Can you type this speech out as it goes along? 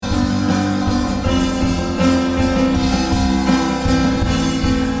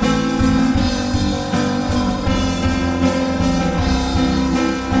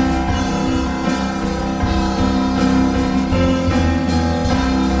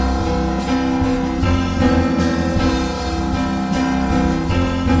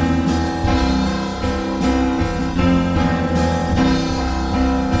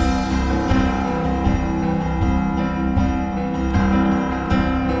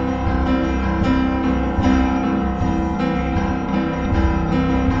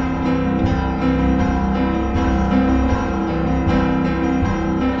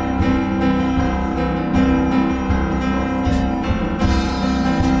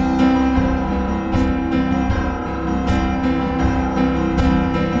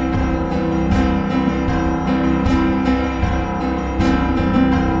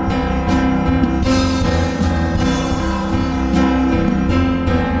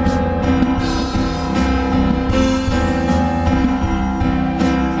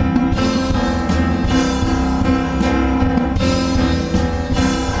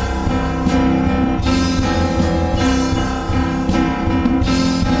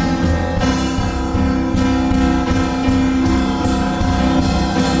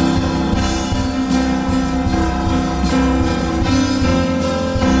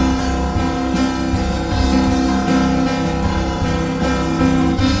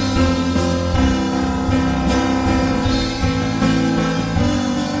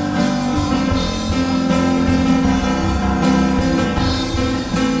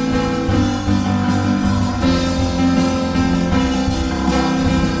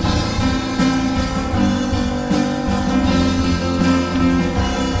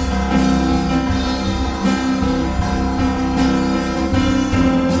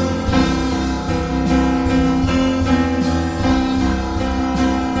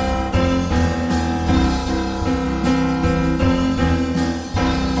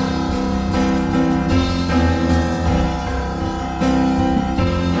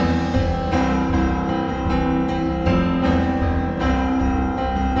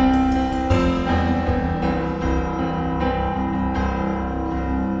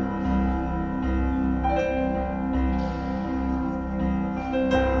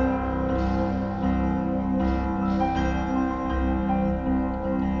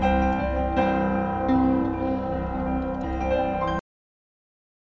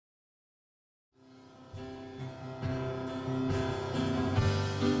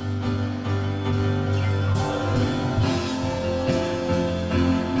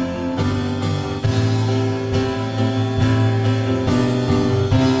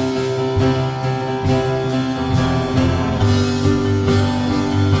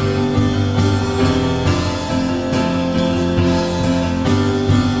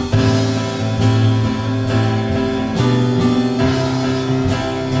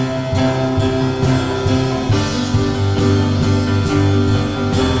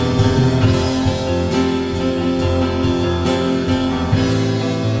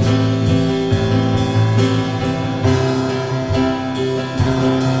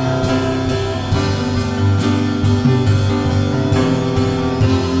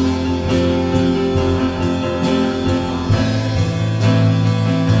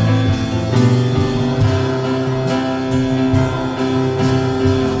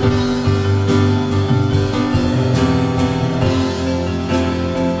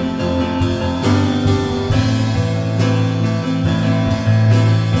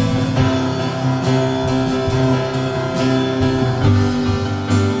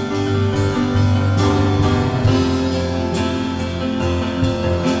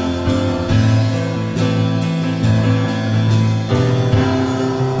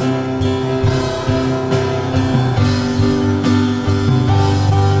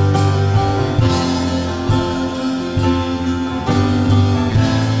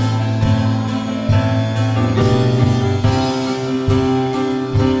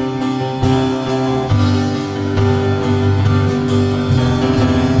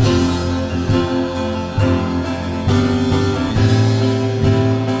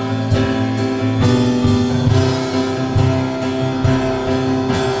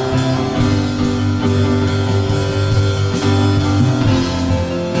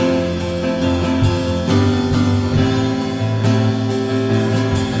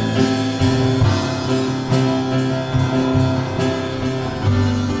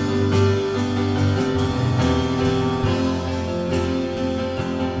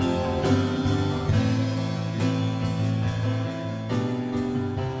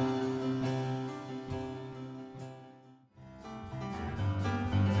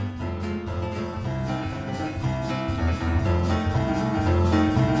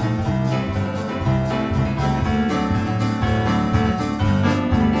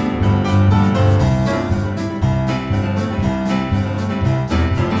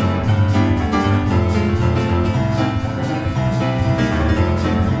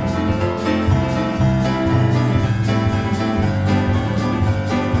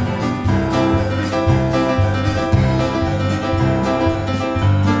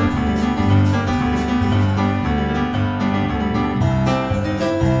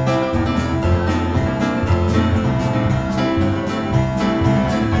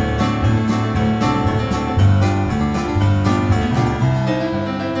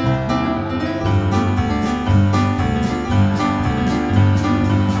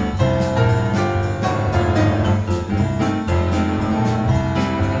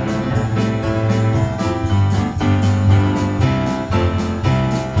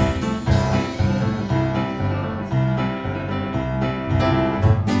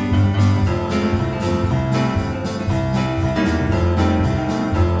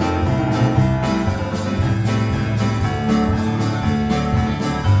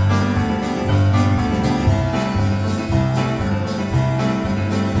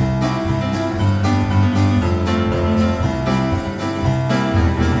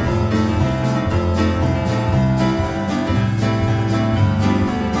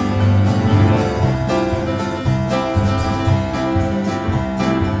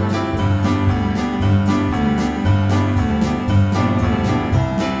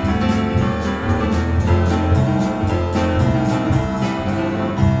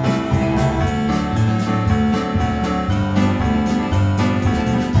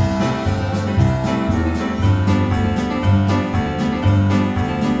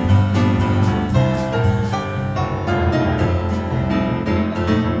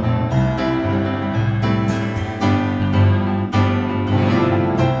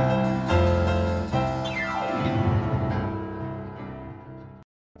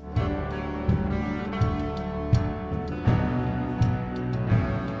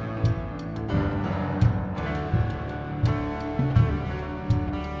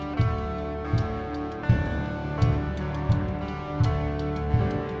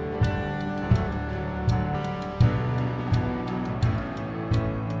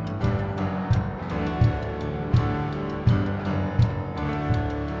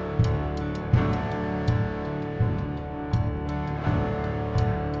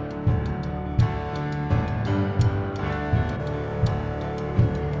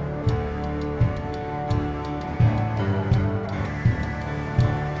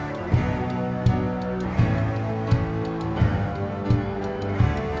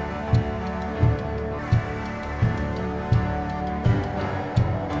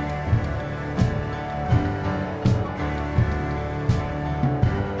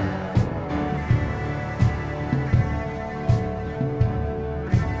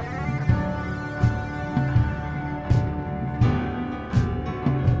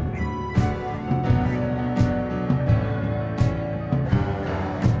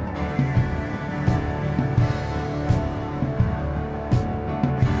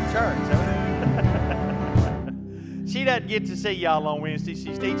get to see y'all on Wednesday.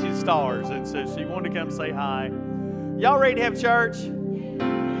 She's teaching stars, and so she wanted to come say hi. Y'all ready to have church?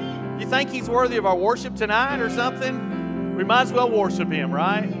 You think he's worthy of our worship tonight or something? We might as well worship him,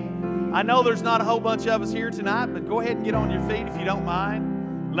 right? I know there's not a whole bunch of us here tonight, but go ahead and get on your feet if you don't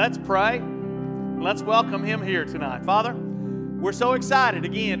mind. Let's pray. Let's welcome him here tonight. Father, we're so excited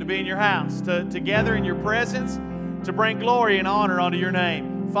again to be in your house, to gather in your presence, to bring glory and honor unto your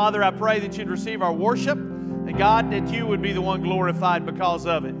name. Father, I pray that you'd receive our worship, and God, that you would be the one glorified because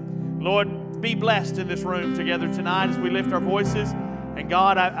of it. Lord, be blessed in this room together tonight as we lift our voices. And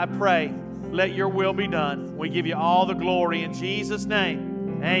God, I pray, let your will be done. We give you all the glory in Jesus'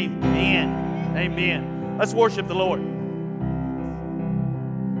 name. Amen. Amen. Let's worship the Lord.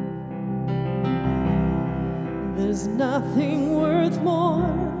 There's nothing worth more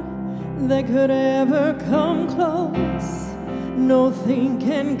that could ever come close. Nothing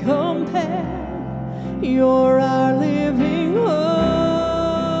can compare. You're our living hope.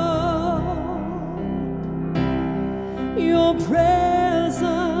 Your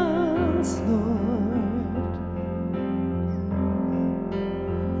presence, Lord.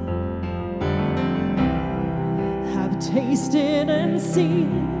 Have tasted and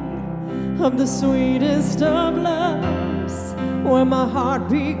seen of the sweetest of loves, where my heart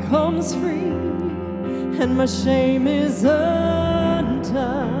becomes free and my shame is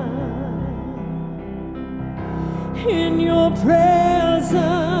undone. In your presence,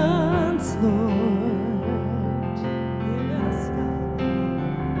 Lord, yes,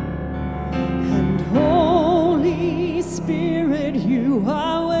 and Holy Spirit, you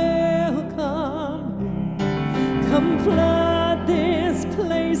are welcome. Come flood this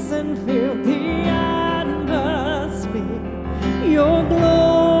place and fill the atmosphere. Your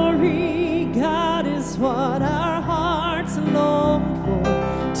glory, God, is what our hearts long for,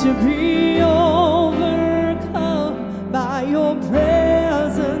 to be overcome by your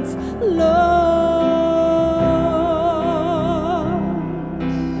presence, Lord.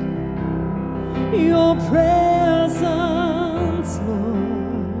 Your presence, Lord.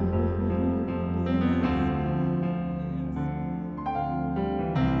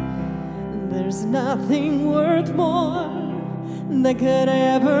 There's nothing worth more that could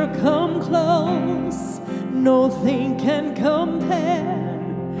ever come close. Nothing can compare.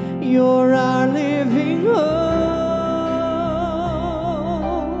 You're our living hope.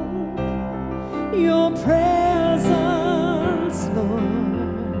 Your presence, Lord.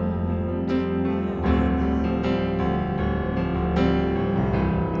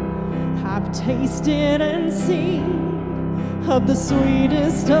 I've tasted and seen of the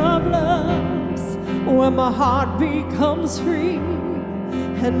sweetest of loves, where my heart becomes free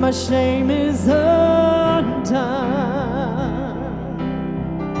and my shame is undone.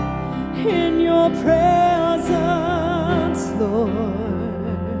 In your presence, Lord,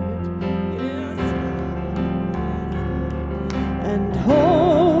 yes. And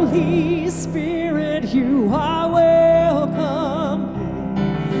Holy Spirit, you are welcome.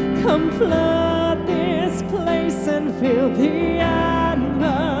 Come flood this place and fill the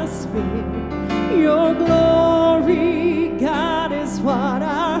atmosphere. Your glory, God, is what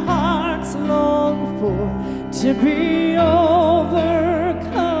our hearts long for, to be overcome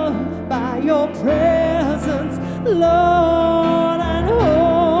by your presence, Lord. And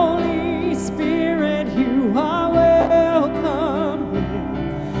Holy Spirit, you are welcome.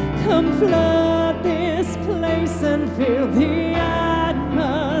 Come flood this place and fill the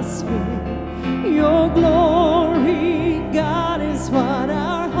atmosphere. Your glory, God, is what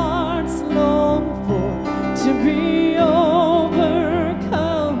our hearts long for, to be overcome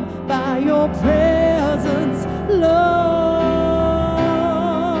by your presence, Lord.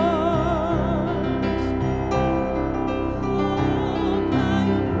 Oh, by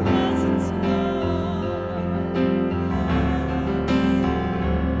your presence,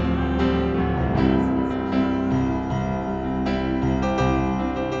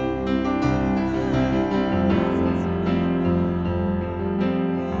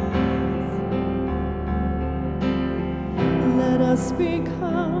 let us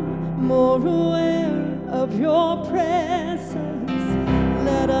become more aware of your presence.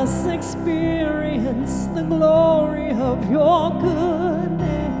 Let us experience the glory of your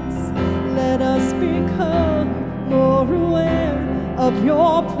goodness. Let us become more aware of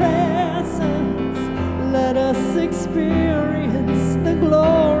your presence. Let us experience the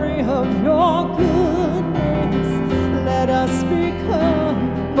glory of your goodness. Let us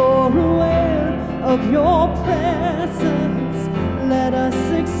become more aware of your presence. Let us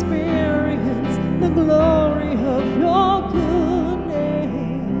experience the glory of your goodness.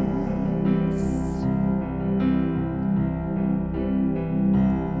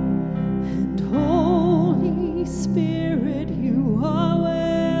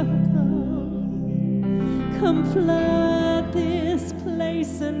 flood this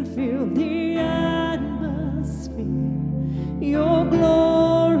place and fill the atmosphere. Your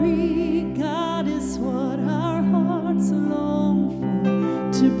glory, God, is what our hearts long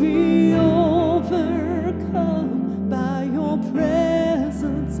for, to be overcome by your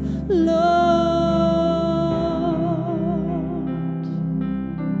presence, Lord.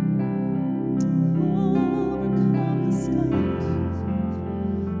 Overcome us, God.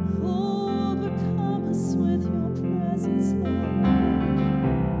 Overcome us with your presence, Lord.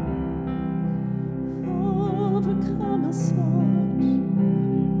 Overcome us, Lord.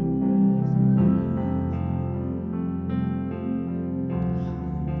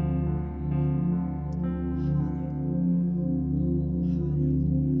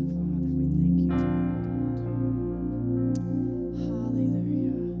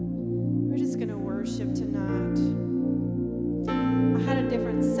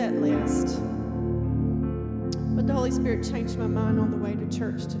 Changed my mind on the way to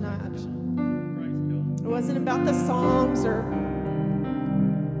church tonight. It wasn't about the songs or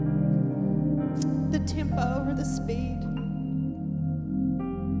the tempo or the speed.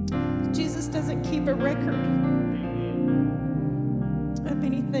 Jesus doesn't keep a record of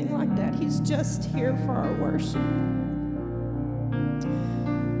anything like that. He's just here for our worship.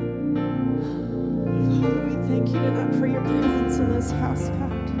 Father, we thank you tonight for your presence in this house, God.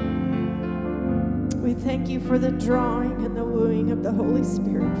 We thank you for the drawing and the wooing of the Holy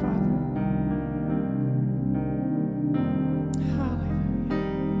Spirit, Father. Hallelujah.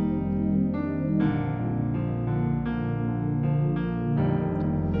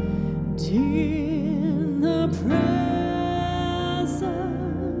 In the presence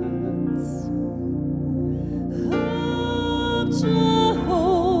of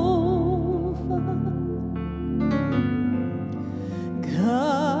Jehovah,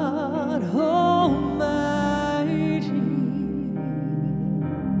 God Almighty,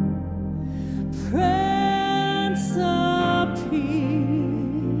 Prince of Peace,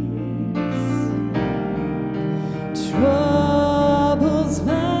 troubles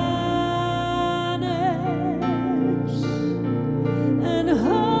vanish and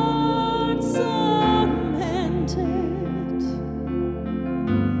hearts are mended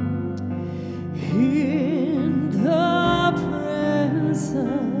in the presence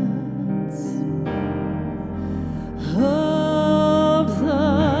of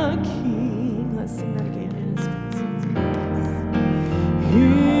the King. Let's sing that again. In his presence.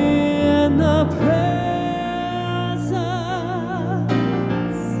 In the presence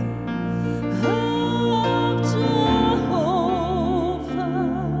of Jehovah,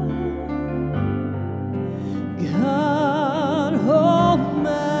 God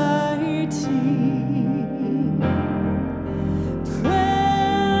Almighty,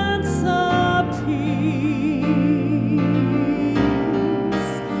 Prince of Peace,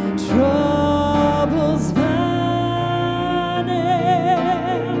 troubles vanish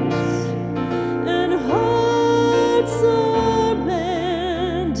and hearts are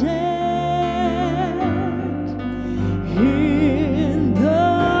mended in the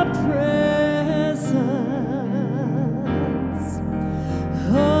presence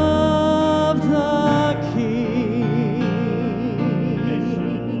of the King,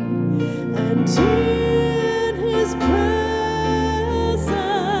 and in his presence,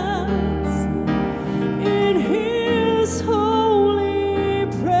 in his holy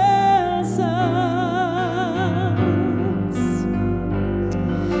presence,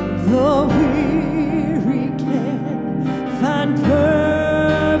 the weary can find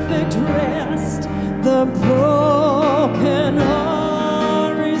perfect rest, the broken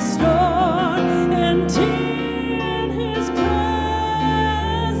are restored, and in his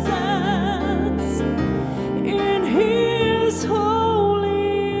presence, in his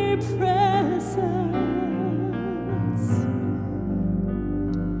holy presence,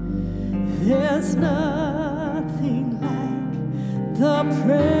 there's nothing like the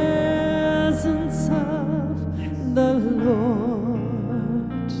presence of the Lord.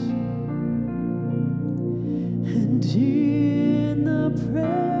 And in the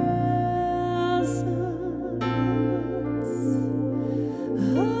presence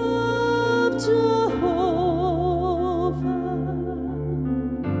of Jehovah,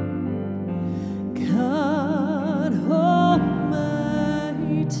 God Almighty,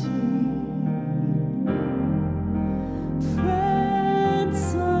 Prince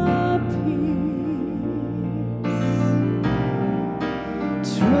of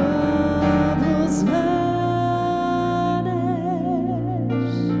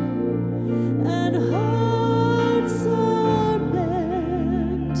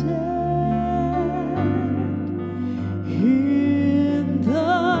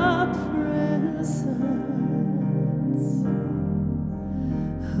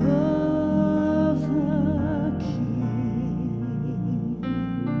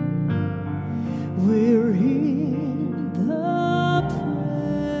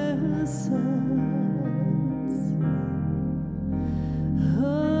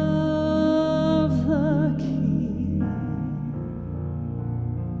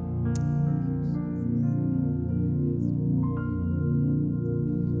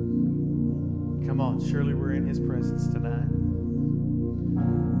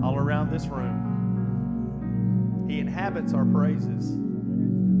around this room. He inhabits our praises.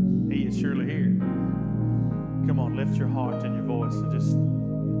 He is surely here. Come on, lift your heart and your voice and just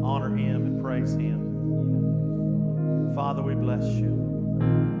honor Him and praise Him. Father, we bless you.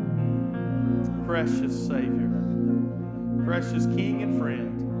 Precious Savior, precious King and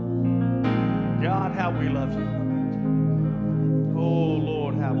friend. God, how we love you. Oh,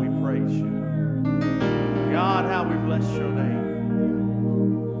 Lord, how we praise you. God, how we bless your name.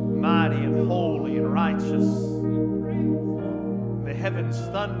 Mighty and holy and righteous. The heavens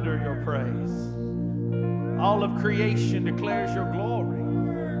thunder your praise. All of creation declares your glory.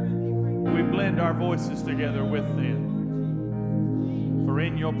 We blend our voices together with them. For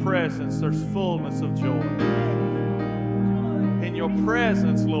in your presence there's fullness of joy. In your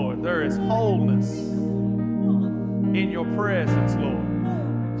presence, Lord, there is wholeness. In your presence,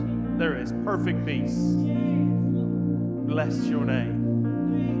 Lord, there is perfect peace. Bless your name.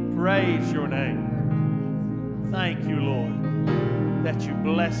 Praise your name. Thank you, Lord, that you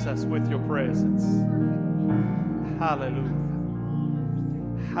bless us with your presence. Hallelujah.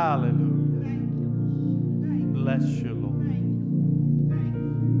 Hallelujah. Bless you, Lord.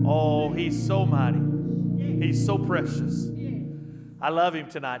 Oh, He's so mighty. He's so precious. I love Him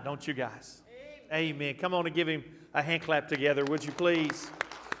tonight, don't you guys? Amen. Come on and give Him a hand clap together, would you please?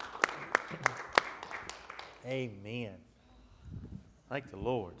 Amen. Thank the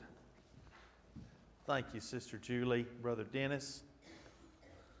Lord. Thank you, Sister Julie, Brother Dennis.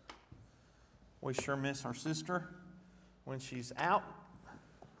 We sure miss our sister when she's out.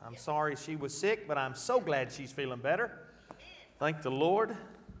 I'm sorry she was sick, but I'm so glad she's feeling better. Thank the Lord.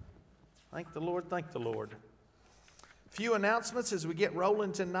 Thank the Lord. Thank the Lord. Few announcements as we get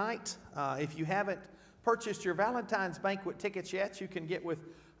rolling tonight. If you haven't purchased your Valentine's banquet tickets yet, you can get with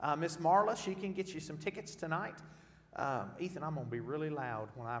Miss Marla. She can get you some tickets tonight. Ethan, I'm going to be really loud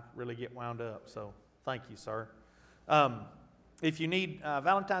when I really get wound up, so thank you, sir. If you need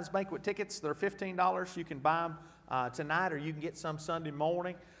Valentine's banquet tickets, they're $15. You can buy them tonight, or you can get some Sunday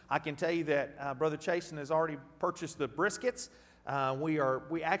morning. I can tell you that Brother Chasen has already purchased the briskets.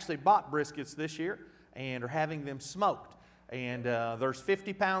 We actually bought briskets this year and are having them smoked. And there's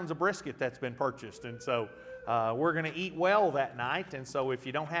 50 pounds of brisket that's been purchased. And so we're going to eat well that night. And so if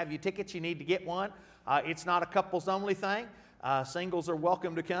you don't have your tickets, you need to get one. It's not a couples only thing. Singles are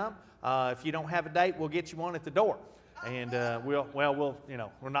welcome to come. If you don't have a date, we'll get you one at the door. And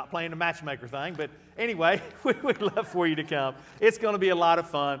we're not playing the matchmaker thing. But anyway, we'd love for you to come. It's going to be a lot of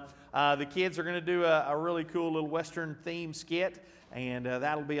fun. The kids are going to do a really cool little Western themed skit. And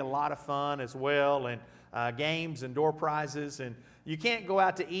that'll be a lot of fun as well. And games and door prizes. And you can't go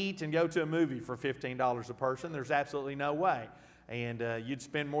out to eat and go to a movie for $15 a person. There's absolutely no way. And you'd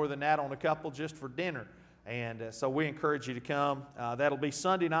spend more than that on a couple just for dinner. And so we encourage you to come. That'll be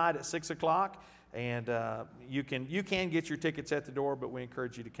Sunday night at 6 o'clock. And you can get your tickets at the door, but we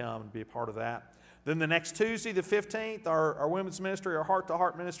encourage you to come and be a part of that. Then the next Tuesday, the 15th, our women's ministry, our Heart to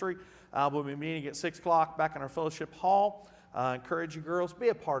Heart ministry, will be meeting at 6 o'clock back in our fellowship hall. Encourage you girls, be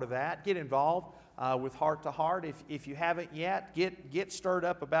a part of that. Get involved with Heart to Heart. If you haven't yet, get stirred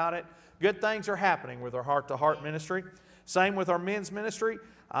up about it. Good things are happening with our Heart to Heart ministry. Same with our men's ministry.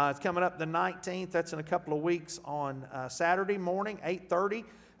 It's coming up the 19th. That's in a couple of weeks on Saturday morning, 8:30.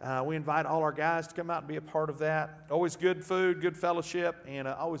 We invite all our guys to come out and be a part of that. Always good food, good fellowship, and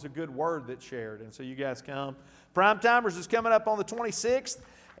always a good word that's shared. And so you guys come. Prime Timers is coming up on the 26th.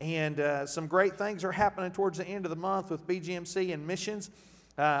 And some great things are happening towards the end of the month with BGMC and missions.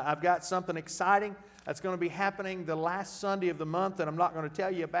 I've got something exciting that's going to be happening the last Sunday of the month that I'm not going to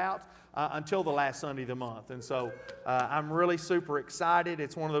tell you about until the last Sunday of the month. And so I'm really super excited.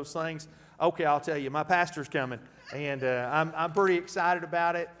 It's one of those things. Okay, I'll tell you, my pastor's coming. And I'm pretty excited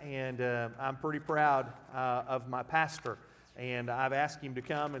about it. And I'm pretty proud of my pastor. And I've asked him to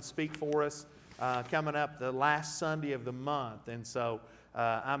come and speak for us coming up the last Sunday of the month. And so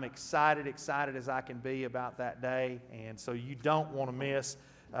I'm excited as I can be about that day, and so you don't want to miss.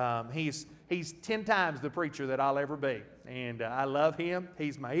 He's 10 times the preacher that I'll ever be, and I love him.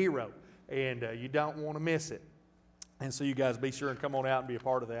 He's my hero, and you don't want to miss it. And so you guys be sure and come on out and be a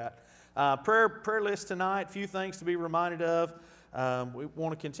part of that. Prayer list tonight, a few things to be reminded of. We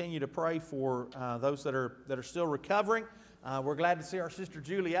want to continue to pray for those that are still recovering. We're glad to see our sister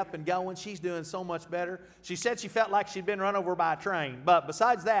Julie up and going. She's doing so much better. She said she felt like she'd been run over by a train. But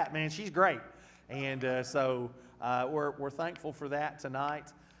besides that, man, she's great. And so we're thankful for that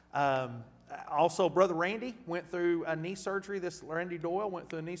tonight. Also, Brother Randy went through a knee surgery. Randy Doyle went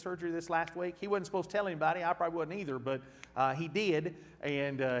through a knee surgery this last week. He wasn't supposed to tell anybody. I probably wouldn't either, but he did.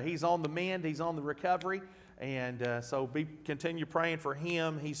 And he's on the mend. He's on the recovery. And so continue praying for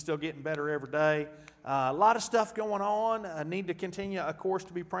him. He's still getting better every day. A lot of stuff going on. I need to continue, of course,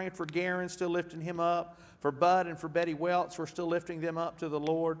 to be praying for Garen, still lifting him up. For Bud and for Betty Welch, we're still lifting them up to the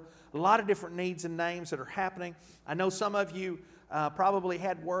Lord. A lot of different needs and names that are happening. I know some of you probably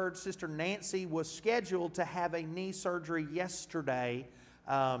had word. Sister Nancy was scheduled to have a knee surgery yesterday.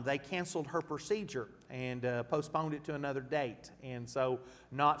 They canceled her procedure and postponed it to another date. And so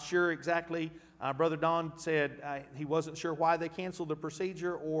not sure exactly. Brother Don said he wasn't sure why they canceled the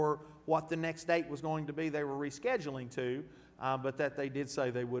procedure or what the next date was going to be they were rescheduling to, but that they did say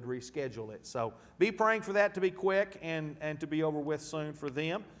they would reschedule it. So be praying for that to be quick and to be over with soon for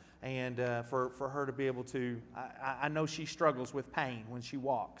them and for her to be able to, I know she struggles with pain when she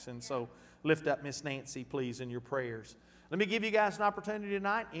walks. And so lift up Miss Nancy, please, in your prayers. Let me give you guys an opportunity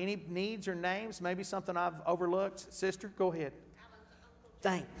tonight. Any needs or names, maybe something I've overlooked. Sister, go ahead.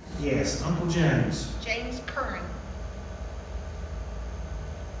 Yes, Uncle James. James Curran.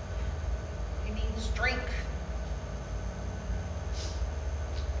 He needs strength.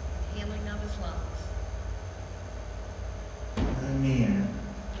 Healing of his lungs. Amen.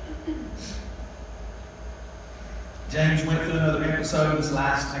 James went through another episode this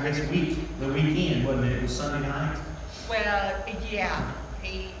last, I guess, the weekend, wasn't it? It was Sunday night. Well, yeah,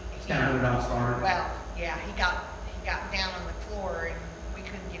 he kind of what it all started. Well, yeah, he got down on the floor and we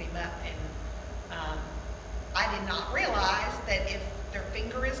couldn't get him up. And I did not realize that if their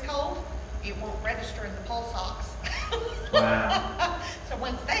finger is cold, it won't register in the pulse ox. Wow. So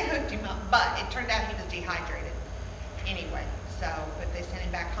once they hooked him up, but it turned out he was dehydrated anyway. So, but they sent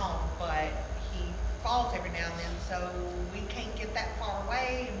him back home. But he falls every now and then, so we can't get that far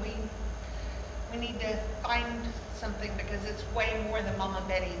away, and we need to find something because it's way more than Mama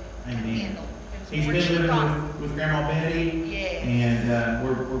Betty can handle. He's been living with Grandma Betty. Yes. And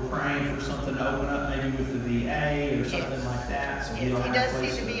we're praying for something to open up, maybe with the VA or something like that. So yes, he does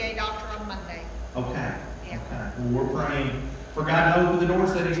see the VA doctor on Monday. Okay. Yeah. Okay. Well, we're praying for God to open the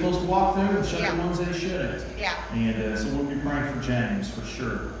doors that he's supposed to walk through and shut Yeah. the ones that he shouldn't. Yeah. And so we'll be praying for James for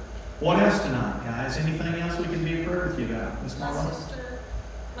sure. What else tonight, guys? Anything else we can be in prayer with you about? Miss Marla?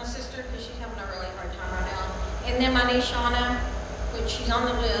 My sister, because she's having a really hard time right now. And then my niece Shauna, which she's on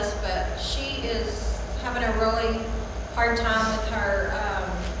the list, but she is having a really hard time with her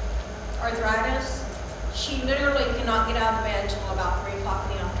arthritis. She literally cannot get out of bed until about 3 o'clock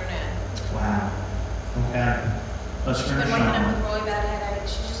in the afternoon. Wow. Okay. Let's She's remember been waking up Shauna. with really bad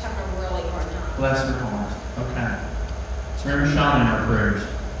headaches. She's just having a really hard time. Bless her heart. Okay. Let's remember Shauna in our prayers.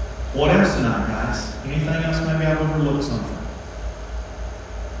 What else tonight, guys? Anything else? Maybe I've overlooked something.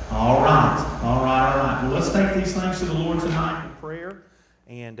 All right. Well, let's take these things to the Lord tonight in prayer.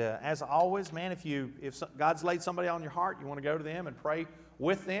 And as always, man, if God's laid somebody on your heart, you want to go to them and pray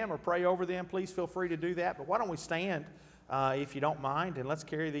with them or pray over them, please feel free to do that. But why don't we stand, if you don't mind, and let's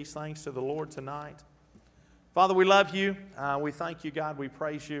carry these things to the Lord tonight. Father, we love you. We thank you, God. We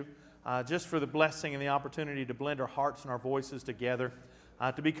praise you just for the blessing and the opportunity to blend our hearts and our voices together.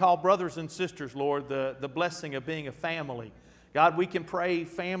 To be called brothers and sisters, Lord, the blessing of being a family. God, we can pray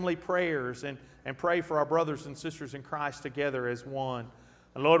family prayers and pray for our brothers and sisters in Christ together as one.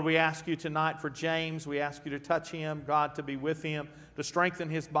 And Lord, we ask you tonight for James. We ask you to touch him, God, to be with him, to strengthen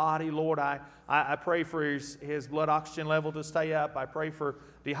his body. Lord, I pray for his blood oxygen level to stay up. I pray for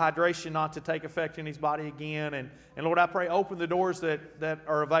dehydration not to take effect in his body again. And Lord, I pray open the doors that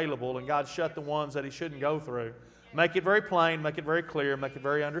are available, and God, shut the ones that he shouldn't go through. Make it very plain, make it very clear, make it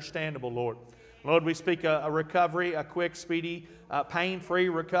very understandable, Lord. Lord, we speak a recovery, a quick, speedy, pain-free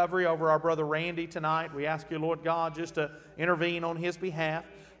recovery over our brother Randy tonight. We ask you, Lord God, just to intervene on his behalf.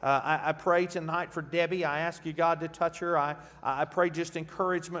 I pray tonight for Debbie. I ask you, God, to touch her. I pray just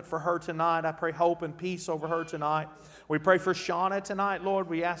encouragement for her tonight. I pray hope and peace over her tonight. We pray for Shauna tonight, Lord.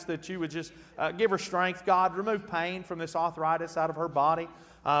 We ask that you would just give her strength, God. Remove pain from this arthritis out of her body.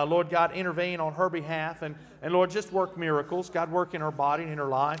 Lord God, intervene on her behalf. And Lord, just work miracles. God, work in her body and in her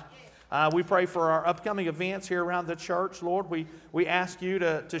life. We pray for our upcoming events here around the church. Lord, we ask you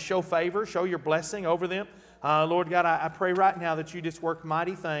to show favor, show your blessing over them. Lord God, I pray right now that you just work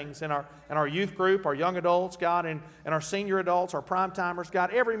mighty things in our youth group, our young adults, God, and our senior adults, our prime timers,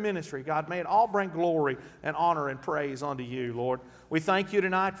 God, every ministry, God, may it all bring glory and honor and praise unto you, Lord. We thank you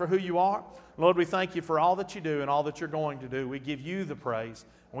tonight for who you are. Lord, we thank you for all that you do and all that you're going to do. We give you the praise.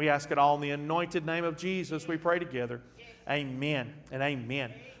 And we ask it all in the anointed name of Jesus. We pray together. Amen and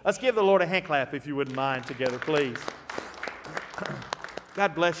amen. Let's give the Lord a hand clap if you wouldn't mind together, please.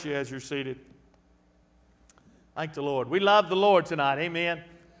 God bless you as you're seated. Thank the Lord. We love the Lord tonight. Amen.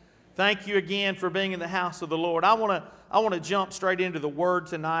 Thank you again for being in the house of the Lord. I want to jump straight into the Word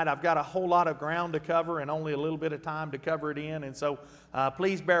tonight. I've got a whole lot of ground to cover and only a little bit of time to cover it in. And so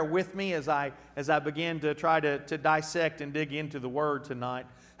please bear with me as I begin to try to dissect and dig into the Word tonight.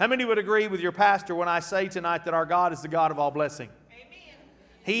 How many would agree with your pastor when I say tonight that our God is the God of all blessing? Amen.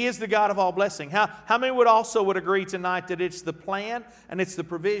 He is the God of all blessing. How many would agree tonight that it's the plan and it's the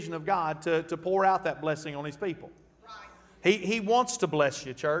provision of God to pour out that blessing on His people? He wants to bless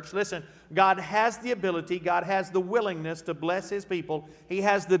you, church. Listen, God has the ability, God has the willingness to bless His people. He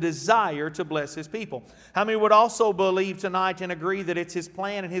has the desire to bless His people. How many would also believe tonight and agree that it's His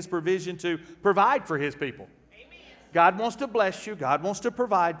plan and His provision to provide for His people? Amen. God wants to bless you. God wants to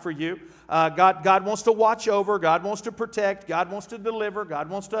provide for you. God wants to watch over. God wants to protect. God wants to deliver. God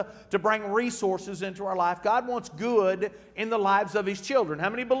wants to bring resources into our life. God wants good in the lives of His children.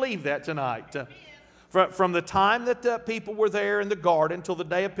 How many believe that tonight? From the time that the people were there in the garden until the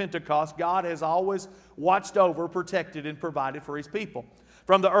day of Pentecost, God has always watched over, protected, and provided for His people.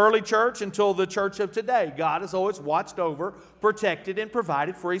 From the early church until the church of today, God has always watched over, protected, and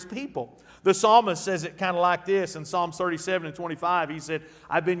provided for His people. The psalmist says it kind of like this in Psalms 37 and 25. He said,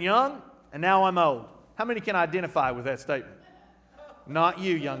 I've been young and now I'm old. How many can identify with that statement? Not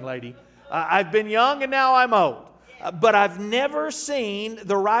you, young lady. I've been young and now I'm old. But I've never seen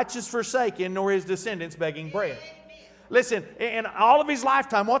the righteous forsaken, nor his descendants begging bread. Listen, in all of his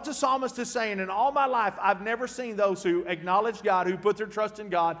lifetime, what the psalmist is saying, in all my life, I've never seen those who acknowledge God, who put their trust in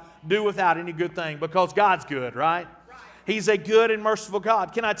God, do without any good thing, because God's good, right? He's a good and merciful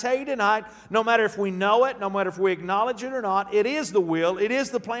God. Can I tell you tonight, no matter if we know it, no matter if we acknowledge it or not, it is the will, it is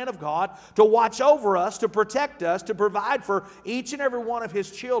the plan of God to watch over us, to protect us, to provide for each and every one of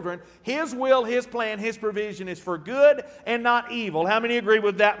His children. His will, His plan, His provision is for good and not evil. How many agree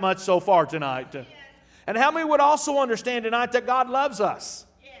with that much so far tonight? Yes. And how many would also understand tonight that God loves us?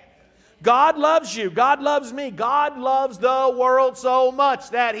 Yes. God loves you. God loves me. God loves the world so much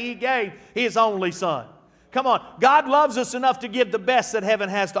that He gave His only Son. Come on. God loves us enough to give the best that heaven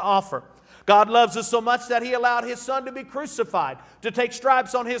has to offer. God loves us so much that He allowed His Son to be crucified, to take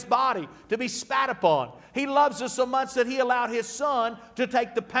stripes on His body, to be spat upon. He loves us so much that He allowed His Son to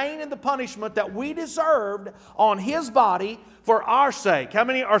take the pain and the punishment that we deserved on His body for our sake. How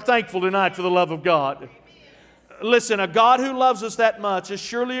many are thankful tonight for the love of God? Listen, a God who loves us that much is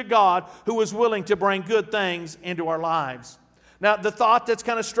surely a God who is willing to bring good things into our lives. Now, the thought that's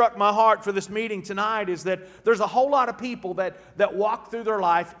kind of struck my heart for this meeting tonight is that there's a whole lot of people that walk through their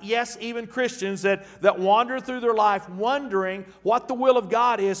life, yes, even Christians, that wander through their life wondering what the will of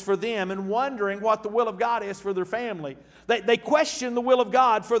God is for them and wondering what the will of God is for their family. They question the will of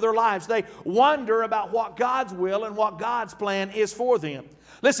God for their lives. They wonder about what God's will and what God's plan is for them.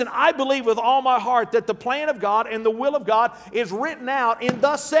 Listen, I believe with all my heart that the plan of God and the will of God is written out in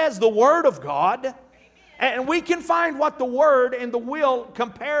thus says the Word of God. And we can find what the Word and the will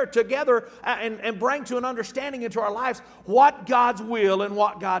compare together and bring to an understanding into our lives what God's will and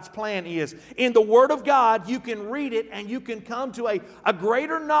what God's plan is. In the Word of God, you can read it and you can come to a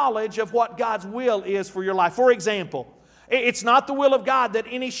greater knowledge of what God's will is for your life. For example, it's not the will of God that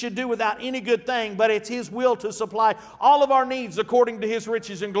any should do without any good thing, but it's His will to supply all of our needs according to His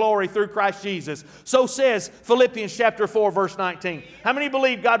riches and glory through Christ Jesus. So says Philippians chapter 4, verse 19. How many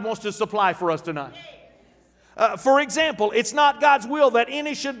believe God wants to supply for us tonight? For example, it's not God's will that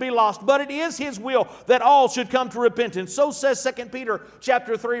any should be lost, but it is His will that all should come to repentance. So says 2 Peter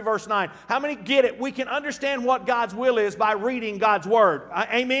chapter 3, verse 9. How many get it? We can understand what God's will is by reading God's Word.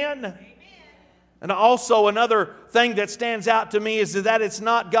 Amen? And also another thing that stands out to me is that it's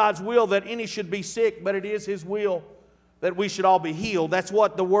not God's will that any should be sick, but it is His will that we should all be healed. That's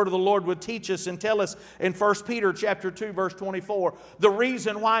what the Word of the Lord would teach us and tell us in 1 Peter chapter 2, verse 24. The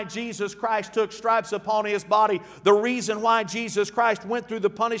reason why Jesus Christ took stripes upon His body, the reason why Jesus Christ went through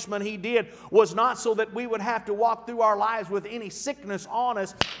the punishment He did was not so that we would have to walk through our lives with any sickness on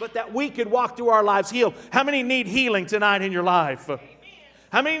us, but that we could walk through our lives healed. How many need healing tonight in your life?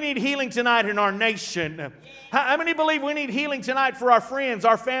 How many need healing tonight in our nation? How many believe we need healing tonight for our friends,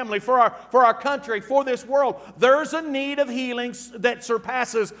 our family, for our country, for this world? There's a need of healing that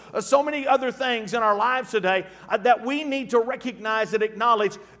surpasses so many other things in our lives today that we need to recognize and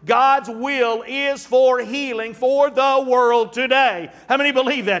acknowledge God's will is for healing for the world today. How many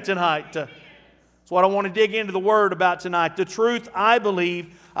believe that tonight? That's what I want to dig into the Word about tonight. The truth, I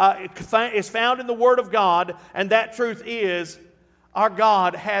believe, is found in the Word of God, and that truth is our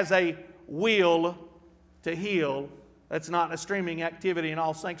God has a will to heal. That's not a streaming activity in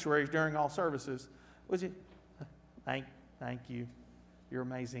all sanctuaries during all services. Would you? Thank you. You're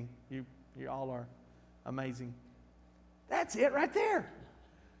amazing. You all are amazing. That's it right there.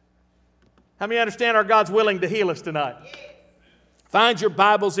 How many understand our God's willing to heal us tonight? Find your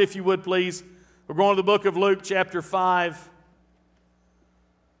Bibles, if you would, please. We're going to the book of Luke, chapter 5.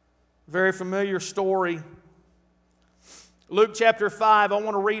 Very familiar story. Luke chapter 5, I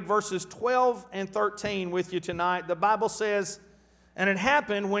want to read verses 12 and 13 with you tonight. The Bible says, "And it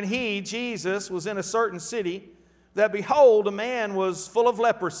happened when he, Jesus, was in a certain city, that behold, a man was full of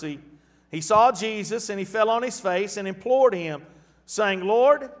leprosy. He saw Jesus, and he fell on his face and implored him, saying,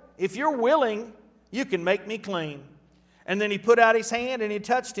 Lord, if you're willing, you can make me clean. And then he put out his hand and he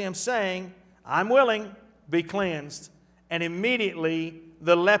touched him, saying, I'm willing, be cleansed. And immediately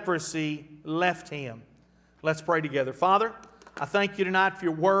the leprosy left him." Let's pray together. Father, I thank you tonight for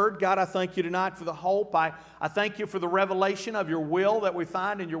your word. God, I thank you tonight for the hope. I thank you for the revelation of your will that we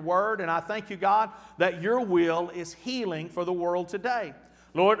find in your word. And I thank you, God, that your will is healing for the world today.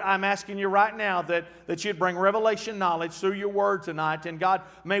 Lord, I'm asking you right now that you'd bring revelation knowledge through your word tonight. And God,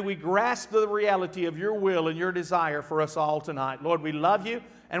 may we grasp the reality of your will and your desire for us all tonight. Lord, we love you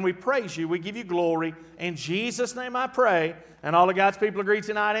and we praise you. We give you glory. In Jesus' name I pray. And all of God's people agreed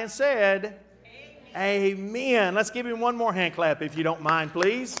tonight and said, Amen. Let's give him one more hand clap if you don't mind,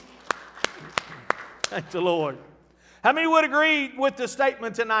 please. Thank the Lord. How many would agree with the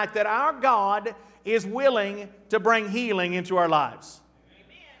statement tonight that our God is willing to bring healing into our lives?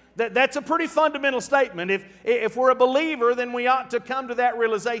 That's a pretty fundamental statement. If we're a believer, then we ought to come to that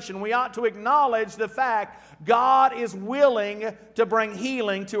realization. We ought to acknowledge the fact God is willing to bring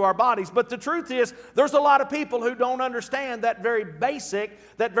healing to our bodies. But the truth is, there's a lot of people who don't understand that very basic,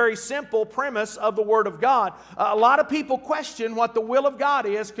 that very simple premise of the Word of God. A lot of people question what the will of God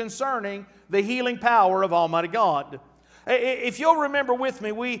is concerning the healing power of Almighty God. If you'll remember with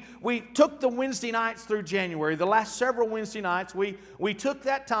me, we took the Wednesday nights through January. The last several Wednesday nights, we took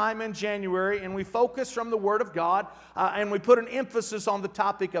that time in January and we focused from the Word of God and we put an emphasis on the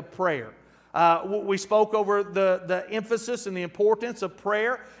topic of prayer. We spoke over the emphasis and the importance of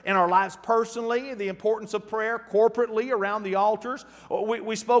prayer in our lives personally, the importance of prayer corporately around the altars.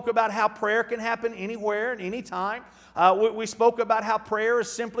 We spoke about how prayer can happen anywhere and anytime. We spoke about how prayer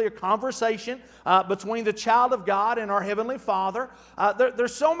is simply a conversation between the child of God and our Heavenly Father.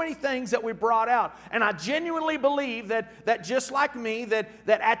 There's so many things that we brought out. And I genuinely believe that just like me, that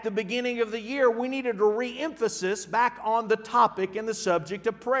at the beginning of the year, we needed a re-emphasis back on the topic and the subject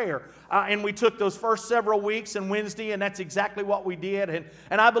of prayer. And we took those first several weeks and Wednesday, and that's exactly what we did.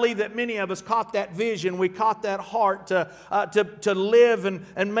 And I believe that many of us caught that vision. We caught that heart to live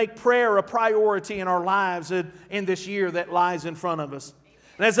and make prayer a priority in our lives in this year that lies in front of us.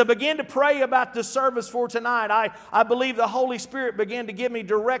 And as I began to pray about the service for tonight, I believe the Holy Spirit began to give me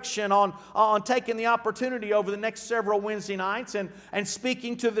direction on taking the opportunity over the next several Wednesday nights and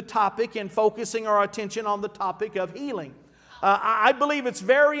speaking to the topic and focusing our attention on the topic of healing. I believe it's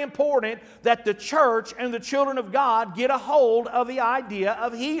very important that the church and the children of God get a hold of the idea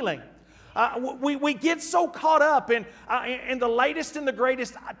of healing. We get so caught up in the latest and the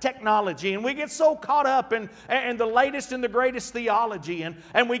greatest technology, and we get so caught up in the latest and the greatest theology,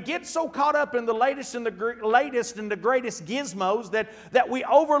 and we get so caught up in the latest and the greatest gizmos that we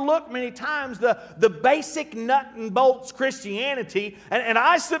overlook many times the basic nut and bolts Christianity. And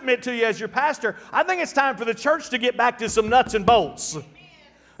I submit to you as your pastor, I think it's time for the church to get back to some nuts and bolts.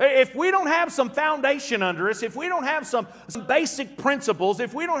 If we don't have some foundation under us, if we don't have some basic principles,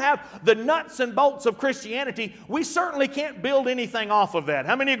 if we don't have the nuts and bolts of Christianity, we certainly can't build anything off of that.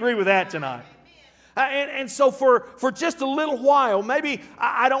 How many agree with that tonight? And so for just a little while, maybe,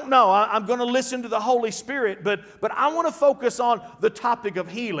 I don't know, I'm going to listen to the Holy Spirit, but I want to focus on the topic of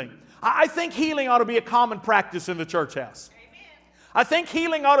healing. I think healing ought to be a common practice in the church house. I think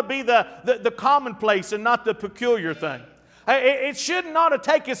healing ought to be the commonplace and not the peculiar thing. It should not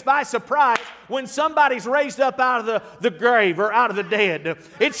take us by surprise when somebody's raised up out of the grave or out of the dead.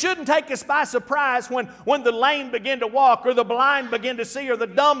 It shouldn't take us by surprise when the lame begin to walk or the blind begin to see or the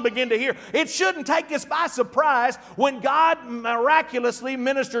dumb begin to hear. It shouldn't take us by surprise when God miraculously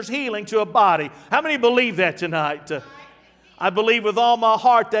ministers healing to a body. How many believe that tonight? I believe with all my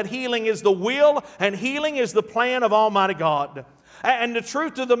heart that healing is the will and healing is the plan of Almighty God. And the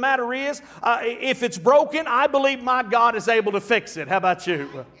truth of the matter is, if it's broken, I believe my God is able to fix it. How about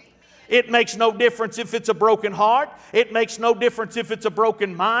you? It makes no difference if it's a broken heart. It makes no difference if it's a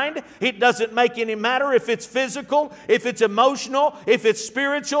broken mind. It doesn't make any matter if it's physical, if it's emotional, if it's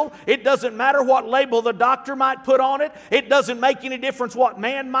spiritual. It doesn't matter what label the doctor might put on it. It doesn't make any difference what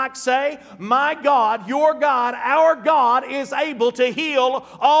man might say. My God, your God, our God is able to heal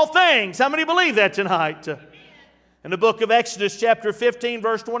all things. How many believe that tonight? In the book of Exodus chapter 15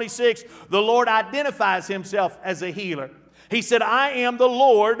 verse 26, the Lord identifies Himself as a healer. He said, I am the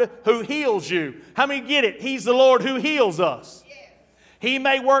Lord who heals you. How many get it? He's the Lord who heals us. He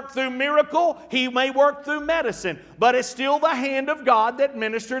may work through miracle, He may work through medicine, but it's still the hand of God that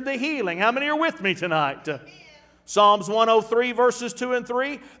ministered the healing. How many are with me tonight? Psalms 103 verses 2 and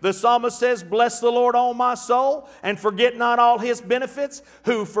 3, the psalmist says, bless the Lord, O my soul, and forget not all His benefits,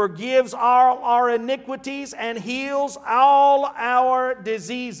 who forgives all our iniquities and heals all our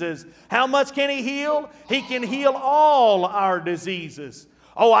diseases. How much can He heal? He can heal all our diseases.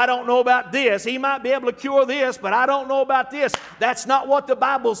 Oh, I don't know about this. He might be able to cure this, but I don't know about this. That's not what the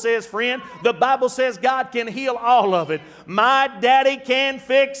Bible says, friend. The Bible says God can heal all of it. My daddy can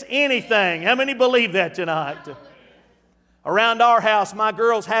fix anything. How many believe that tonight? Around our house, my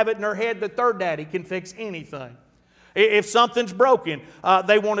girls have it in their head that their daddy can fix anything. If something's broken,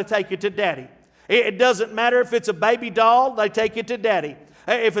 they want to take it to daddy. It doesn't matter if it's a baby doll, they take it to daddy.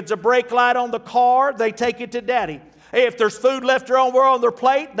 If it's a brake light on the car, they take it to daddy. If there's food left over on their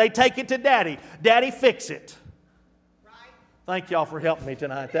plate, they take it to daddy. Daddy, fix it. Right. Thank y'all for helping me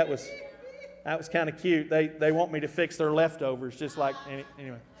tonight. That was kind of cute. They want me to fix their leftovers, just like,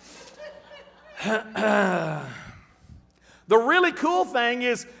 anyway. The really cool thing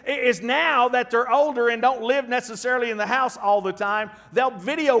is now that they're older and don't live necessarily in the house all the time, they'll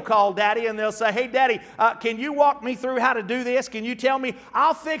video call daddy and they'll say, hey daddy, can you walk me through how to do this? Can you tell me?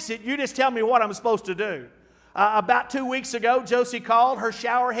 I'll fix it. You just tell me what I'm supposed to do. About 2 weeks ago, Josie called. Her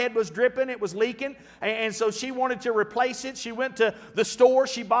shower head was dripping. It was leaking. And so she wanted to replace it. She went to the store.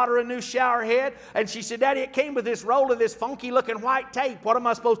 She bought her a new shower head. And she said, Daddy, it came with this roll of this funky looking white tape. What am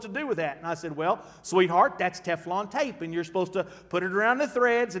I supposed to do with that? And I said, well, sweetheart, that's Teflon tape. And you're supposed to put it around the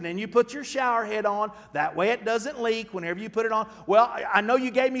threads. And then you put your shower head on. That way it doesn't leak whenever you put it on. Well, I know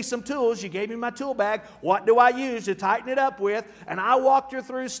you gave me some tools. You gave me my tool bag. What do I use to tighten it up with? And I walked her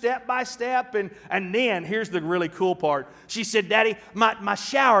through step by step. And then, here's the really cool part. She said, Daddy, my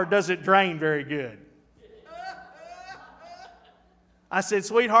shower doesn't drain very good. I said,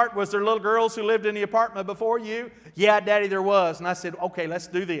 sweetheart, was there little girls who lived in the apartment before you? Yeah, Daddy, there was. And I said, okay, let's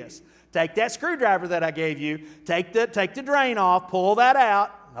do this. Take that screwdriver that I gave you, take the drain off, pull that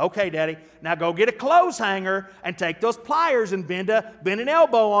out. Okay, Daddy. Now go get a clothes hanger and take those pliers and bend an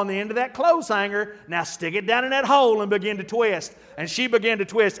elbow on the end of that clothes hanger. Now stick it down in that hole and begin to twist. And she began to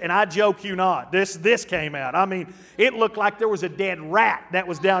twist, and I joke you not, this came out. I mean, it looked like there was a dead rat that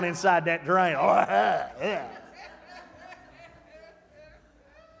was down inside that drain. Oh, yeah.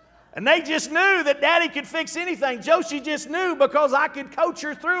 And they just knew that Daddy could fix anything. Josie just knew because I could coach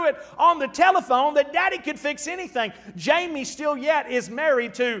her through it on the telephone that Daddy could fix anything. Jamie still yet is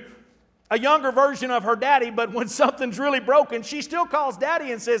married to a younger version of her daddy, but when something's really broken, she still calls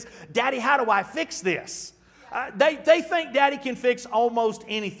Daddy and says, Daddy, how do I fix this? They think Daddy can fix almost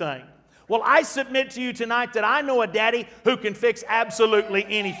anything. Well, I submit to you tonight that I know a Daddy who can fix absolutely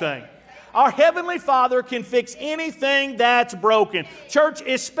anything. Our Heavenly Father can fix anything that's broken. Church,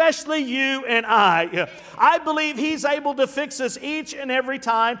 especially you and I. I believe He's able to fix us each and every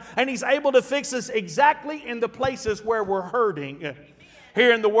time, and He's able to fix us exactly in the places where we're hurting.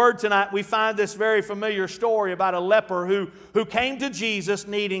 Here in the Word tonight, we find this very familiar story about a leper who came to Jesus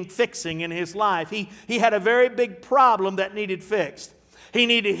needing fixing in his life. He had a very big problem that needed fixed. He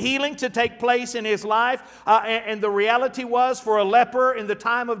needed healing to take place in his life. And the reality was, for a leper in the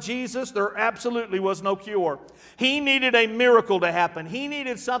time of Jesus, there absolutely was no cure. He needed a miracle to happen. He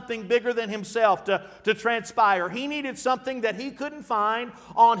needed something bigger than himself to transpire. He needed something that he couldn't find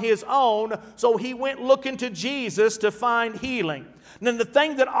on his own, so he went looking to Jesus to find healing. And then the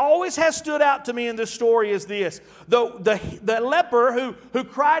thing that always has stood out to me in this story is this. The leper who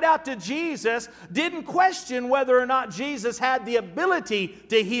cried out to Jesus didn't question whether or not Jesus had the ability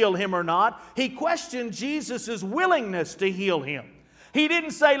to heal him or not. He questioned Jesus' willingness to heal him. He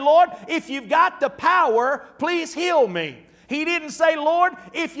didn't say, Lord, if you've got the power, please heal me. He didn't say, Lord,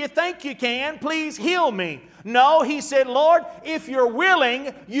 if you think you can, please heal me. No, he said, Lord, if you're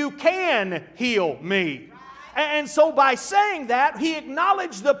willing, you can heal me. And so by saying that, he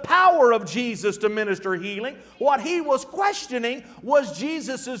acknowledged the power of Jesus to minister healing. What he was questioning was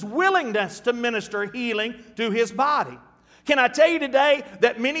Jesus' willingness to minister healing to his body. Can I tell you today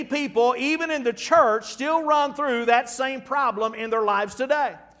that many people, even in the church, still run through that same problem in their lives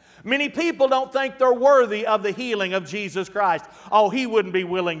today? Many people don't think they're worthy of the healing of Jesus Christ. Oh, He wouldn't be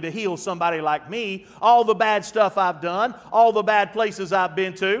willing to heal somebody like me. All the bad stuff I've done, all the bad places I've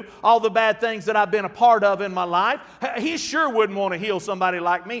been to, all the bad things that I've been a part of in my life, He sure wouldn't want to heal somebody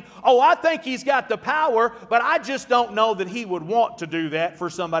like me. Oh, I think He's got the power, but I just don't know that He would want to do that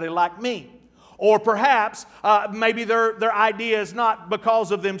for somebody like me. Or perhaps maybe their idea is not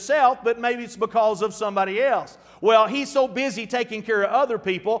because of themselves, but maybe it's because of somebody else. Well, he's so busy taking care of other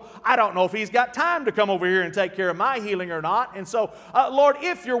people, I don't know if he's got time to come over here and take care of my healing or not. And so, Lord,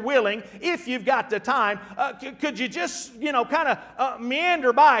 if you're willing, if you've got the time, could you just, kind of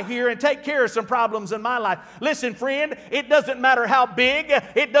meander by here and take care of some problems in my life? Listen, friend, it doesn't matter how big,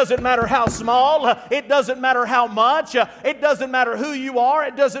 it doesn't matter how small, it doesn't matter how much, it doesn't matter who you are,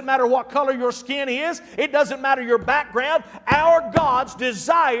 it doesn't matter what color your skin is, it doesn't matter your background. Our God's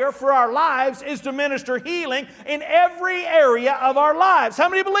desire for our lives is to minister healing in every area of our lives. How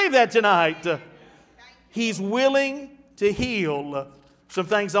many believe that tonight? He's willing to heal. Some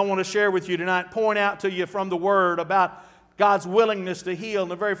things I want to share with you tonight, point out to you from the Word about God's willingness to heal. And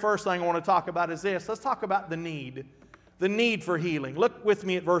the very first thing I want to talk about is this. Let's talk about the need for healing. Look with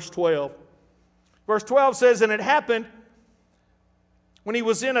me at verse 12. Verse 12 says, "And it happened when he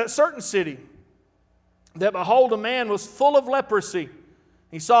was in a certain city, that behold, a man was full of leprosy.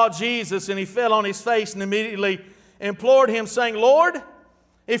 He saw Jesus, and he fell on his face and immediately implored him, saying, Lord,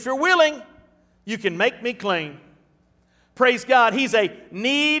 if you're willing, you can make me clean." Praise God. He's a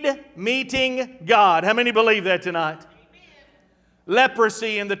need-meeting God. How many believe that tonight? Amen.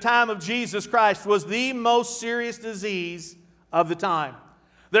 Leprosy in the time of Jesus Christ was the most serious disease of the time.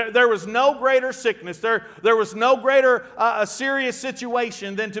 There was no greater sickness. There was no greater serious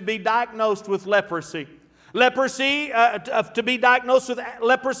situation than to be diagnosed with leprosy. Leprosy, to be diagnosed with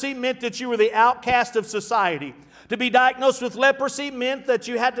leprosy meant that you were the outcast of society. To be diagnosed with leprosy meant that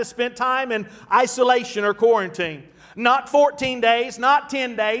you had to spend time in isolation or quarantine. Not 14 days, not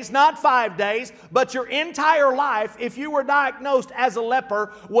 10 days, not 5 days, but your entire life, if you were diagnosed as a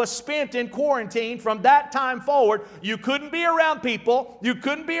leper, was spent in quarantine from that time forward. You couldn't be around people. You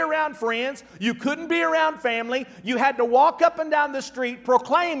couldn't be around friends. You couldn't be around family. You had to walk up and down the street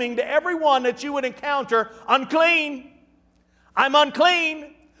proclaiming to everyone that you would encounter, unclean. I'm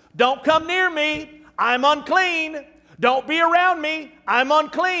unclean. Don't come near me. I'm unclean. Don't be around me. I'm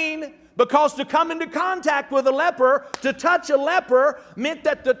unclean. Because to come into contact with a leper, to touch a leper, meant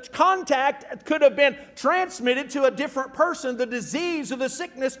that the contact could have been transmitted to a different person. The disease or the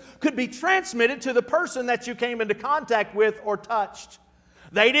sickness could be transmitted to the person that you came into contact with or touched.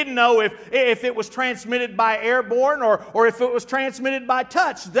 They didn't know if it was transmitted by airborne or if it was transmitted by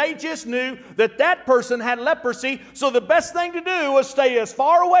touch. They just knew that that person had leprosy, so the best thing to do was stay as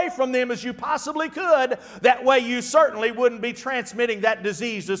far away from them as you possibly could. That way you certainly wouldn't be transmitting that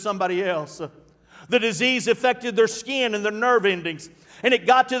disease to somebody else. The disease affected their skin and their nerve endings. And it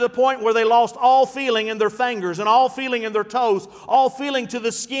got to the point where they lost all feeling in their fingers and all feeling in their toes, all feeling to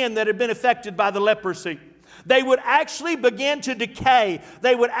the skin that had been affected by the leprosy. They would actually begin to decay.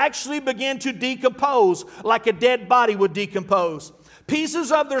 They would actually begin to decompose like a dead body would decompose.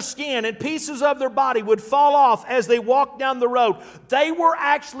 Pieces of their skin and pieces of their body would fall off as they walked down the road. They were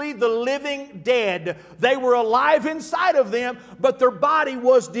actually the living dead. They were alive inside of them, but their body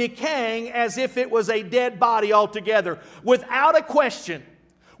was decaying as if it was a dead body altogether. Without a question,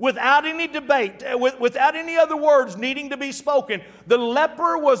 without any debate, without any other words needing to be spoken, the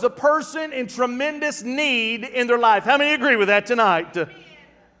leper was a person in tremendous need in their life. How many agree with that tonight?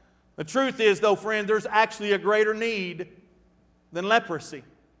 The truth is, though, friend, there's actually a greater need than leprosy.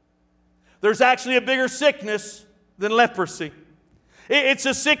 There's actually a bigger sickness than leprosy. It's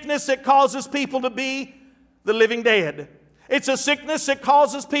a sickness that causes people to be the living dead. It's a sickness that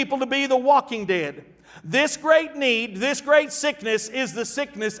causes people to be the walking dead. This great need, this great sickness is the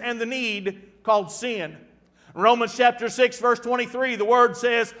sickness and the need called sin. Romans chapter 6 verse 23, the Word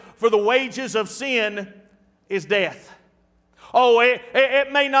says, "For the wages of sin is death." Oh,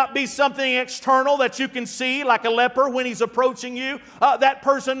 it may not be something external that you can see like a leper when he's approaching you. That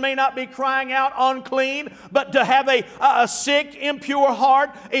person may not be crying out unclean, but to have a sick, impure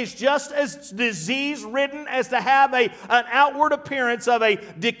heart is just as disease-ridden as to have an outward appearance of a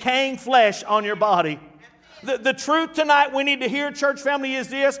decaying flesh on your body. The truth tonight we need to hear, church family, is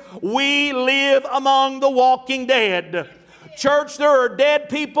this: we live among the walking dead. Church, there are dead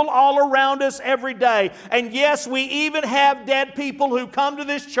people all around us every day. And yes, we even have dead people who come to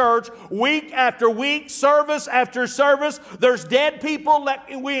this church week after week, service after service. There's dead people that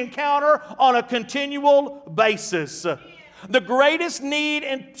we encounter on a continual basis. The greatest need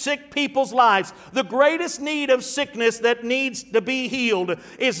in sick people's lives, the greatest need of sickness that needs to be healed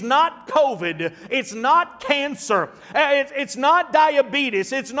is not COVID. It's not cancer. It's not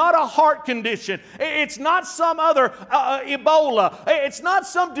diabetes. It's not a heart condition. It's not some other Ebola. It's not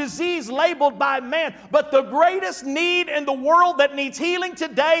some disease labeled by man. But the greatest need in the world that needs healing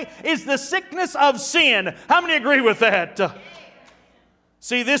today is the sickness of sin. How many agree with that?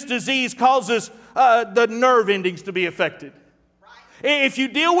 See, this disease causes the nerve endings to be affected. If you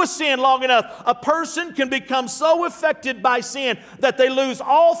deal with sin long enough, a person can become so affected by sin that they lose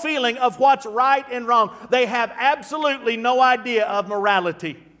all feeling of what's right and wrong. They have absolutely no idea of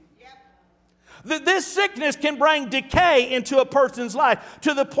morality. This sickness can bring decay into a person's life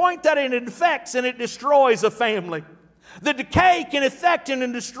to the point that it infects and it destroys a family. The decay can affect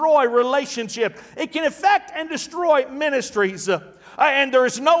and destroy relationships. It can affect and destroy ministries. And there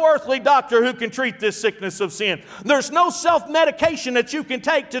is no earthly doctor who can treat this sickness of sin. There's no self-medication that you can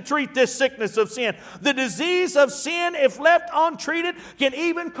take to treat this sickness of sin. The disease of sin, if left untreated, can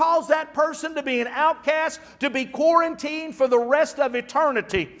even cause that person to be an outcast, to be quarantined for the rest of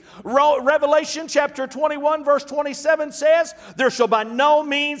eternity. Revelation chapter 21 verse 27 says, there shall by no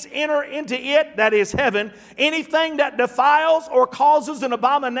means enter into it, that is heaven, anything that defiles or causes an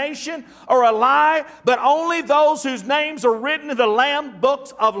abomination or a lie, but only those whose names are written in the Lamb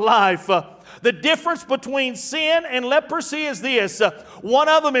books of life. The difference between sin and leprosy is this. One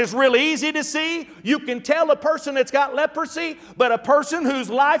of them is really easy to see. You can tell a person that's got leprosy, but a person whose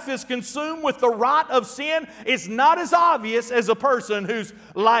life is consumed with the rot of sin is not as obvious as a person whose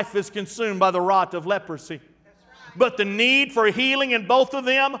life is consumed by the rot of leprosy. But the need for healing in both of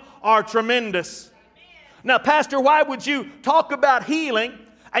them are tremendous. Now, Pastor, why would you talk about healing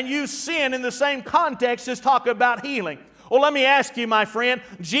and use sin in the same context as talk about healing? Well, let me ask you, my friend,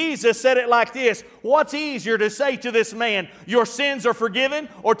 Jesus said it like this. What's easier to say to this man, your sins are forgiven,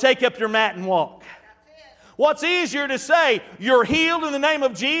 or take up your mat and walk? What's easier to say, you're healed in the name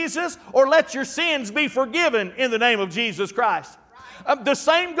of Jesus, or let your sins be forgiven in the name of Jesus Christ? The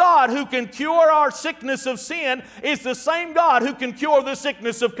same God who can cure our sickness of sin is the same God who can cure the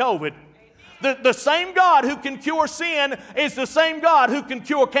sickness of COVID. The same God who can cure sin is the same God who can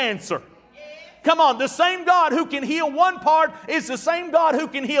cure cancer. Come on, the same God who can heal one part is the same God who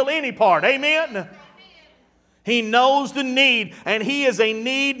can heal any part. Amen? He knows the need, and He is a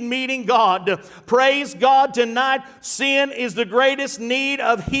need-meeting God. Praise God tonight. Sin is the greatest need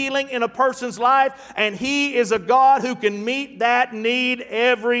of healing in a person's life, and He is a God who can meet that need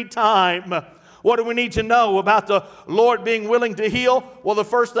every time. What do we need to know about the Lord being willing to heal? Well, the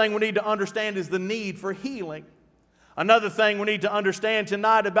first thing we need to understand is the need for healing. Another thing we need to understand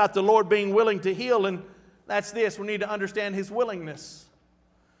tonight about the Lord being willing to heal, and that's this. We need to understand His willingness.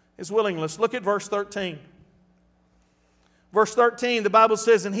 His willingness. Look at verse 13. Verse 13, the Bible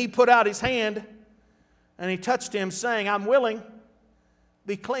says, and He put out His hand, and He touched him, saying, I'm willing,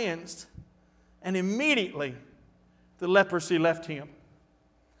 be cleansed. And immediately the leprosy left him.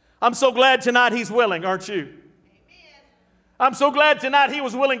 I'm so glad tonight He's willing, aren't you? Amen. I'm so glad tonight He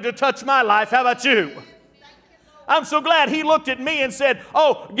was willing to touch my life. How about you? I'm so glad He looked at me and said,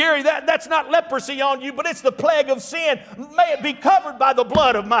 oh, Gary, that's not leprosy on you, but it's the plague of sin. May it be covered by the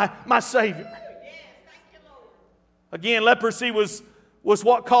blood of my Savior. Again, leprosy was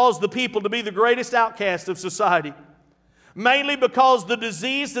what caused the people to be the greatest outcast of society. Mainly because the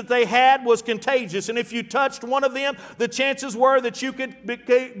disease that they had was contagious. And if you touched one of them, the chances were that you could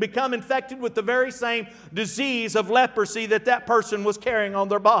become infected with the very same disease of leprosy that person was carrying on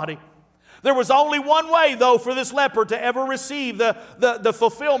their body. There was only one way, though, for this leper to ever receive the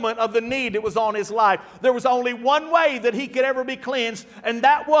fulfillment of the need that was on his life. There was only one way that he could ever be cleansed, and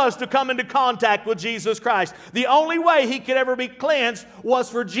that was to come into contact with Jesus Christ. The only way he could ever be cleansed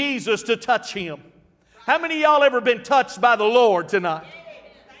was for Jesus to touch him. How many of y'all ever been touched by the Lord tonight?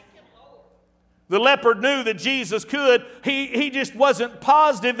 The leper knew that Jesus could. He just wasn't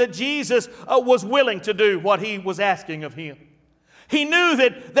positive that Jesus was willing to do what he was asking of him. He knew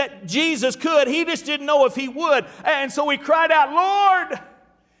that Jesus could. He just didn't know if He would. And so he cried out, Lord,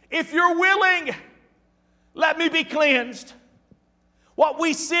 if You're willing, let me be cleansed. What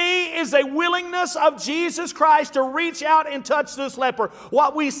we see is a willingness of Jesus Christ to reach out and touch this leper.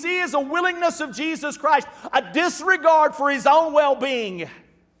 What we see is a willingness of Jesus Christ, a disregard for His own well-being.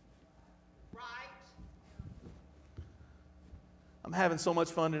 Right. I'm having so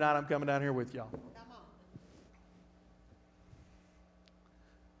much fun tonight, I'm coming down here with y'all.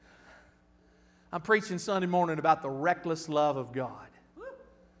 I'm preaching Sunday morning about the reckless love of God.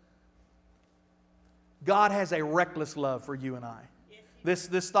 God has a reckless love for you and I.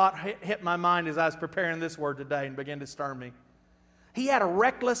 This thought hit my mind as I was preparing this word today and began to stir me. He had a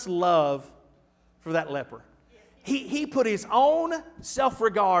reckless love for that leper. He put his own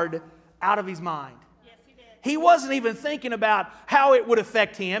self-regard out of his mind. He wasn't even thinking about how it would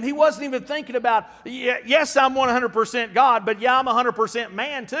affect him. He wasn't even thinking about, yes, I'm 100% God, but yeah, I'm 100%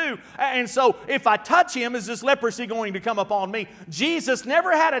 man too. And so if I touch him, is this leprosy going to come upon me? Jesus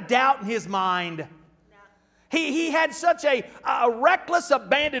never had a doubt in his mind. He had such a reckless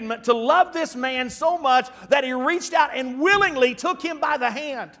abandonment to love this man so much that he reached out and willingly took him by the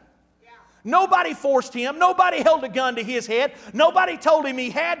hand. Nobody forced him. Nobody held a gun to his head. Nobody told him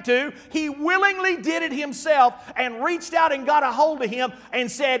he had to. He willingly did it himself and reached out and got a hold of him and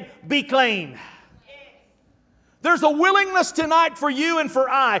said, "Be clean." There's a willingness tonight for you and for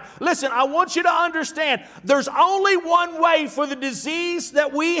I. Listen, I want you to understand, there's only one way for the disease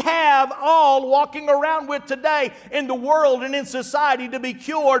that we have all walking around with today in the world and in society to be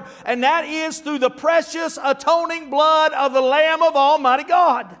cured, and that is through the precious atoning blood of the Lamb of Almighty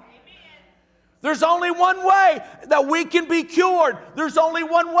God. There's only one way that we can be cured. There's only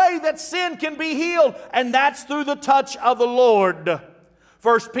one way that sin can be healed, and that's through the touch of the Lord.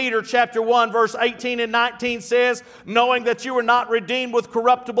 1 Peter chapter 1 verse 18 and 19 says, "Knowing that you were not redeemed with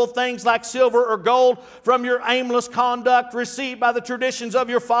corruptible things like silver or gold from your aimless conduct received by the traditions of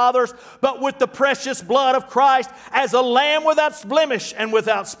your fathers, but with the precious blood of Christ as a lamb without blemish and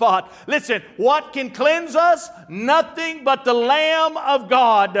without spot." Listen, what can cleanse us? Nothing but the Lamb of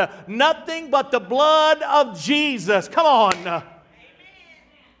God. Nothing but the blood of Jesus. Come on. Amen.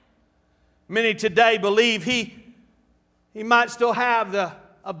 Many today believe He might still have the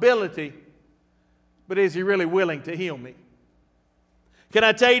ability, but is He really willing to heal me? Can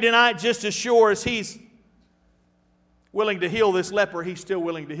I tell you tonight, just as sure as He's willing to heal this leper, He's still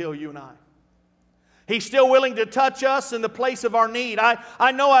willing to heal you and I. He's still willing to touch us in the place of our need.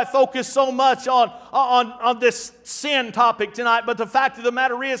 I know I focus so much on this sin topic tonight, but the fact of the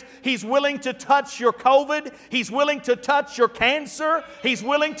matter is, He's willing to touch your COVID. He's willing to touch your cancer. He's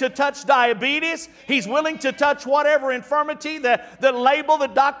willing to touch diabetes. He's willing to touch whatever infirmity, the label the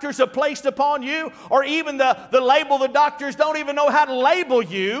doctors have placed upon you, or even the label the doctors don't even know how to label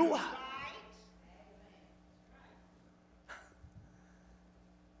you.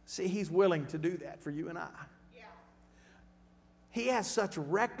 See, He's willing to do that for you and I. Yeah. He has such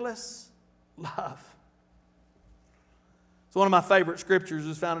reckless love. So one of my favorite scriptures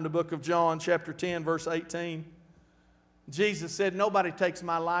is found in the book of John, chapter 10, verse 18. Jesus said, "Nobody takes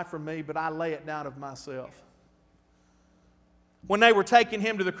my life from me, but I lay it down of myself." When they were taking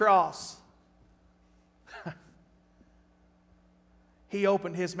Him to the cross, He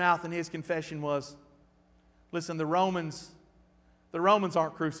opened His mouth and His confession was, "Listen, the Romans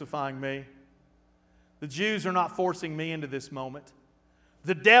aren't crucifying me. The Jews are not forcing me into this moment.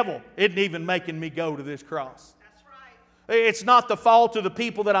 The devil isn't even making me go to this cross. That's right. It's not the fault of the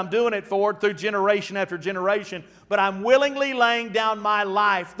people that I'm doing it for through generation after generation, but I'm willingly laying down my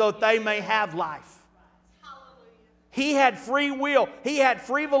life so that they may have life." He had free will. He had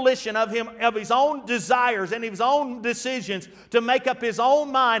free volition of his own desires and his own decisions to make up his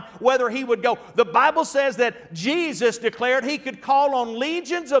own mind whether he would go. The Bible says that Jesus declared He could call on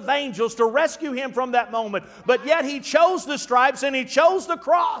legions of angels to rescue him from that moment. But yet He chose the stripes and He chose the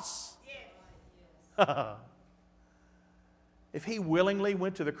cross. If He willingly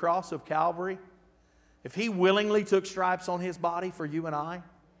went to the cross of Calvary, if He willingly took stripes on His body for you and I,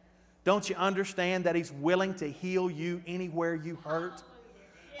 don't you understand that He's willing to heal you anywhere you hurt?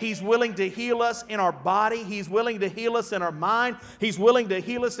 He's willing to heal us in our body. He's willing to heal us in our mind. He's willing to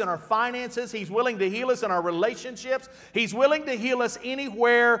heal us in our finances. He's willing to heal us in our relationships. He's willing to heal us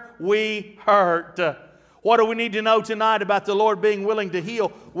anywhere we hurt. What do we need to know tonight about the Lord being willing to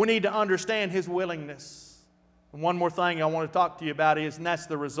heal? We need to understand His willingness. And one more thing I want to talk to you about and that's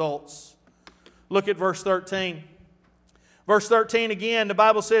the results. Look at verse 13. Verse 13 again, the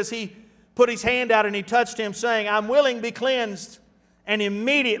Bible says He put His hand out and He touched him, saying, "I'm willing, be cleansed." And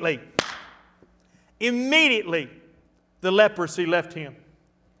immediately, the leprosy left him.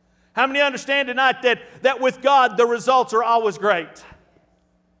 How many understand tonight that with God the results are always great?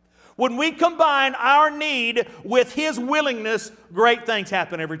 When we combine our need with His willingness, great things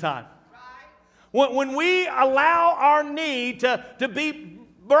happen every time. When we allow our need to be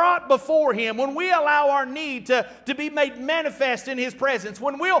brought before Him, when we allow our need to be made manifest in His presence,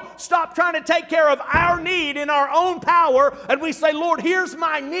 when we'll stop trying to take care of our need in our own power and we say, "Lord, here's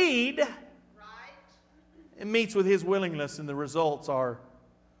my need," it meets with His willingness and the results are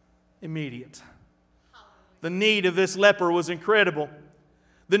immediate. The need of this leper was incredible.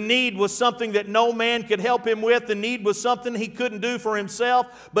 The need was something that no man could help him with. The need was something he couldn't do for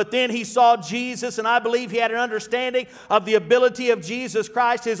himself. But then he saw Jesus, and I believe he had an understanding of the ability of Jesus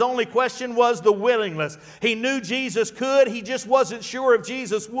Christ. His only question was the willingness. He knew Jesus could. He just wasn't sure if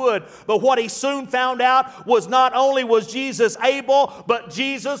Jesus would. But what he soon found out was not only was Jesus able, but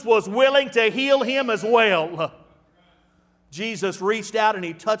Jesus was willing to heal him as well. Jesus reached out and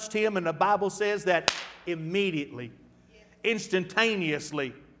He touched him, and the Bible says that immediately,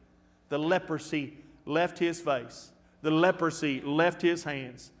 instantaneously, the leprosy left his face. The leprosy left his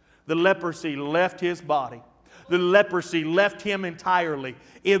hands. The leprosy left his body. The leprosy left him entirely.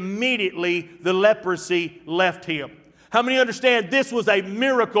 Immediately, the leprosy left him. How many understand this was a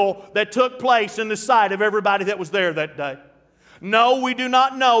miracle that took place in the sight of everybody that was there that day? No, we do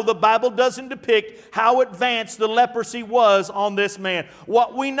not know. The Bible doesn't depict how advanced the leprosy was on this man.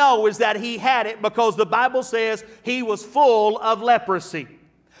 What we know is that he had it because the Bible says he was full of leprosy.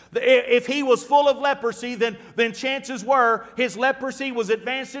 If he was full of leprosy, then chances were his leprosy was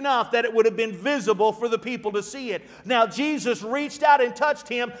advanced enough that it would have been visible for the people to see it. Now, Jesus reached out and touched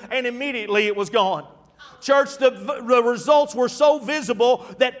him, and immediately it was gone. Church, the results were so visible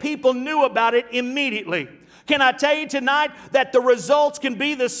that people knew about it immediately. Can I tell you tonight that the results can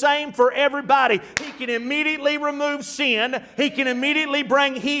be the same for everybody? He can immediately remove sin. He can immediately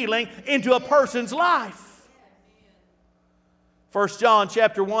bring healing into a person's life. 1 John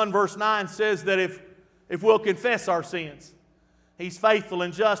chapter 1 verse 9 says that if we'll confess our sins, He's faithful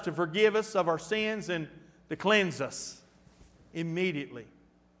and just to forgive us of our sins and to cleanse us immediately.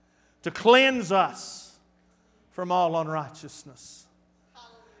 To cleanse us from all unrighteousness.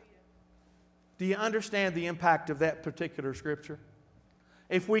 Do you understand the impact of that particular scripture?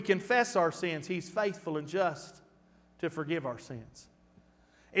 If we confess our sins, He's faithful and just to forgive our sins.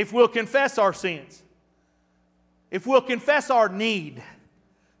 If we'll confess our sins, if we'll confess our need,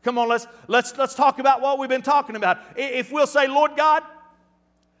 come on, let's talk about what we've been talking about. If we'll say, Lord God,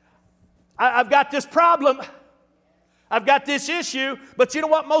 I've got this problem. I've got this issue, but you know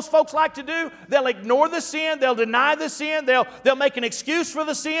what most folks like to do? They'll ignore the sin. They'll deny the sin. They'll make an excuse for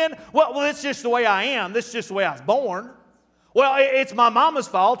the sin. Well, it's just the way I am. This is just the way I was born. Well, it's my mama's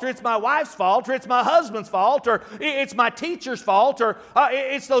fault, or it's my wife's fault, or it's my husband's fault, or it's my teacher's fault, or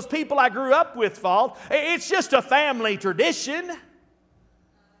it's those people I grew up with fault. It's just a family tradition.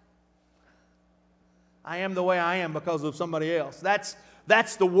 I am the way I am because of somebody else.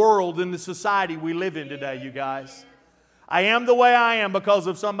 That's the world and the society we live in today, you guys. I am the way I am because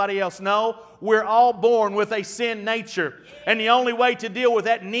of somebody else. No, we're all born with a sin nature. And the only way to deal with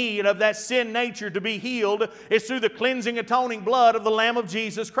that need of that sin nature to be healed is through the cleansing, atoning blood of the Lamb of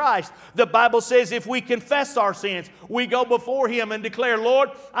Jesus Christ. The Bible says if we confess our sins, we go before Him and declare, Lord,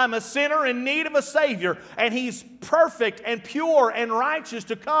 I'm a sinner in need of a Savior. And He's perfect and pure and righteous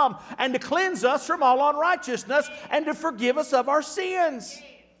to come and to cleanse us from all unrighteousness and to forgive us of our sins.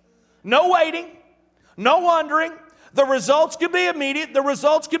 No waiting, no wondering. The results could be immediate. The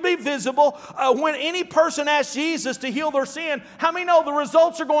results could be visible. When any person asks Jesus to heal their sin, how many know the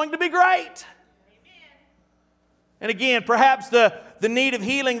results are going to be great? Amen. And again, perhaps the need of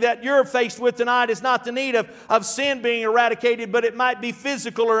healing that you're faced with tonight is not the need of sin being eradicated, but it might be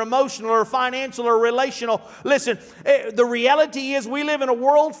physical or emotional or financial or relational. Listen, the reality is we live in a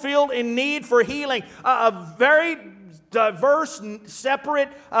world filled in need for healing. Very diverse, separate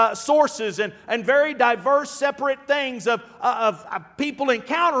sources and very diverse, separate things of people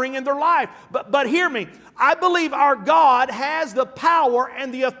encountering in their life. But hear me. I believe our God has the power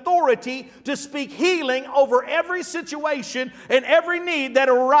and the authority to speak healing over every situation and every need that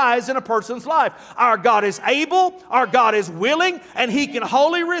arises in a person's life. Our God is able, our God is willing, and He can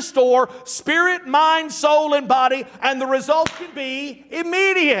wholly restore spirit, mind, soul, and body, and the results can be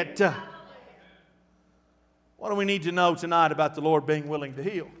immediate. What do we need to know tonight about the Lord being willing to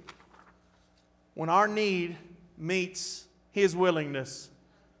heal? When our need meets His willingness,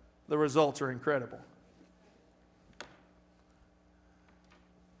 the results are incredible.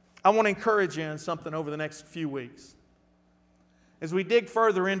 I want to encourage you in something over the next few weeks. As we dig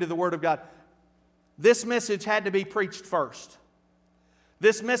further into the Word of God, this message had to be preached first.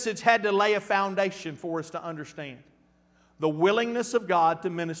 This message had to lay a foundation for us to understand the willingness of God to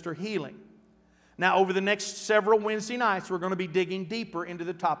minister healing. Now, over the next several Wednesday nights, we're going to be digging deeper into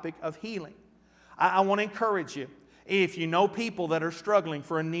the topic of healing. I want to encourage you, if you know people that are struggling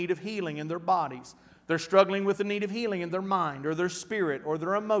for a need of healing in their bodies, they're struggling with a need of healing in their mind or their spirit or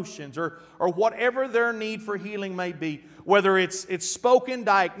their emotions or whatever their need for healing may be, whether it's spoken,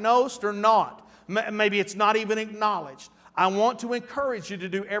 diagnosed, or not, maybe it's not even acknowledged. I want to encourage you to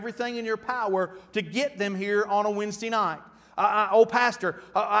do everything in your power to get them here on a Wednesday night. Pastor,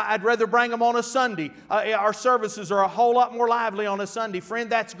 I'd rather bring them on a Sunday. Our services are a whole lot more lively on a Sunday. Friend,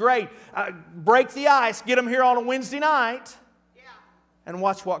 that's great. Break the ice, get them here on a Wednesday night, and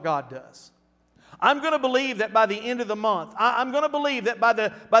watch what God does. I'm going to believe that by the end of the month, I'm going to believe that by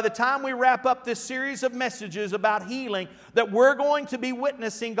the time we wrap up this series of messages about healing, that we're going to be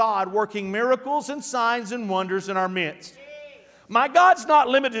witnessing God working miracles and signs and wonders in our midst. My God's not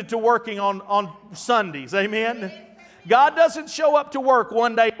limited to working on Sundays, amen? God doesn't show up to work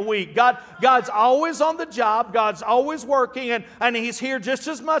one day a week. God's always on the job. God's always working, and He's here just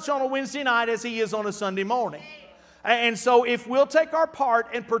as much on a Wednesday night as He is on a Sunday morning. And so if we'll take our part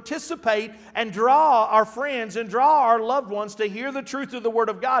and participate and draw our friends and draw our loved ones to hear the truth of the Word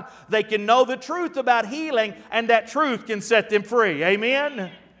of God, they can know the truth about healing, and that truth can set them free.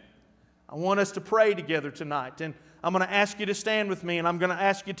 Amen? I want us to pray together tonight. And I'm going to ask you to stand with me, and I'm going to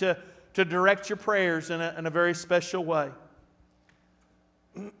ask you to direct your prayers in a very special way.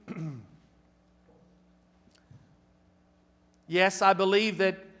 Yes, I believe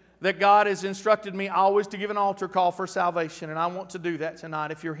that God has instructed me always to give an altar call for salvation, and I want to do that tonight.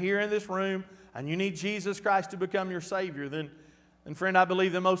 If you're here in this room and you need Jesus Christ to become your Savior, then friend, I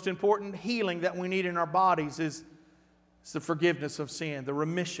believe the most important healing that we need in our bodies is the forgiveness of sin, the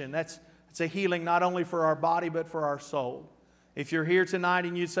remission. It's a healing not only for our body but for our soul. If you're here tonight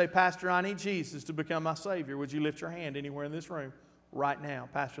and you'd say, Pastor, I need Jesus to become my Savior, would you lift your hand anywhere in this room right now?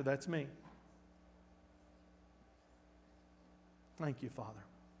 Pastor, that's me. Thank you, Father.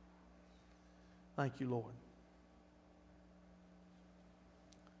 Thank you, Lord.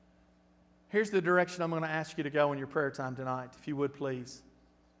 Here's the direction I'm going to ask you to go in your prayer time tonight, if you would please.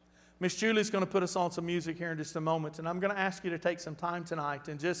 Miss Julie's going to put us on some music here in just a moment, and I'm going to ask you to take some time tonight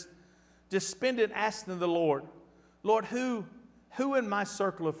and just spend it asking the Lord, Lord, who in my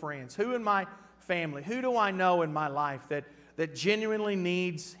circle of friends, who in my family, who do I know in my life that genuinely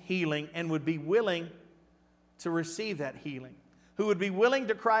needs healing and would be willing to receive that healing? Who would be willing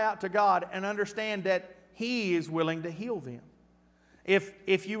to cry out to God and understand that He is willing to heal them?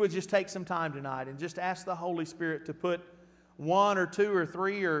 If you would just take some time tonight and just ask the Holy Spirit to put 1 or 2 or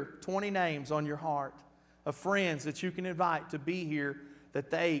 3 or 20 names on your heart of friends that you can invite to be here, that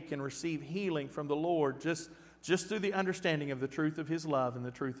they can receive healing from the Lord just through the understanding of the truth of His love and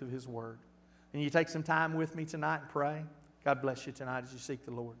the truth of His Word. And you take some time with me tonight and pray. God bless you tonight as you seek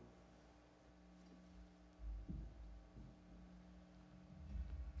the Lord.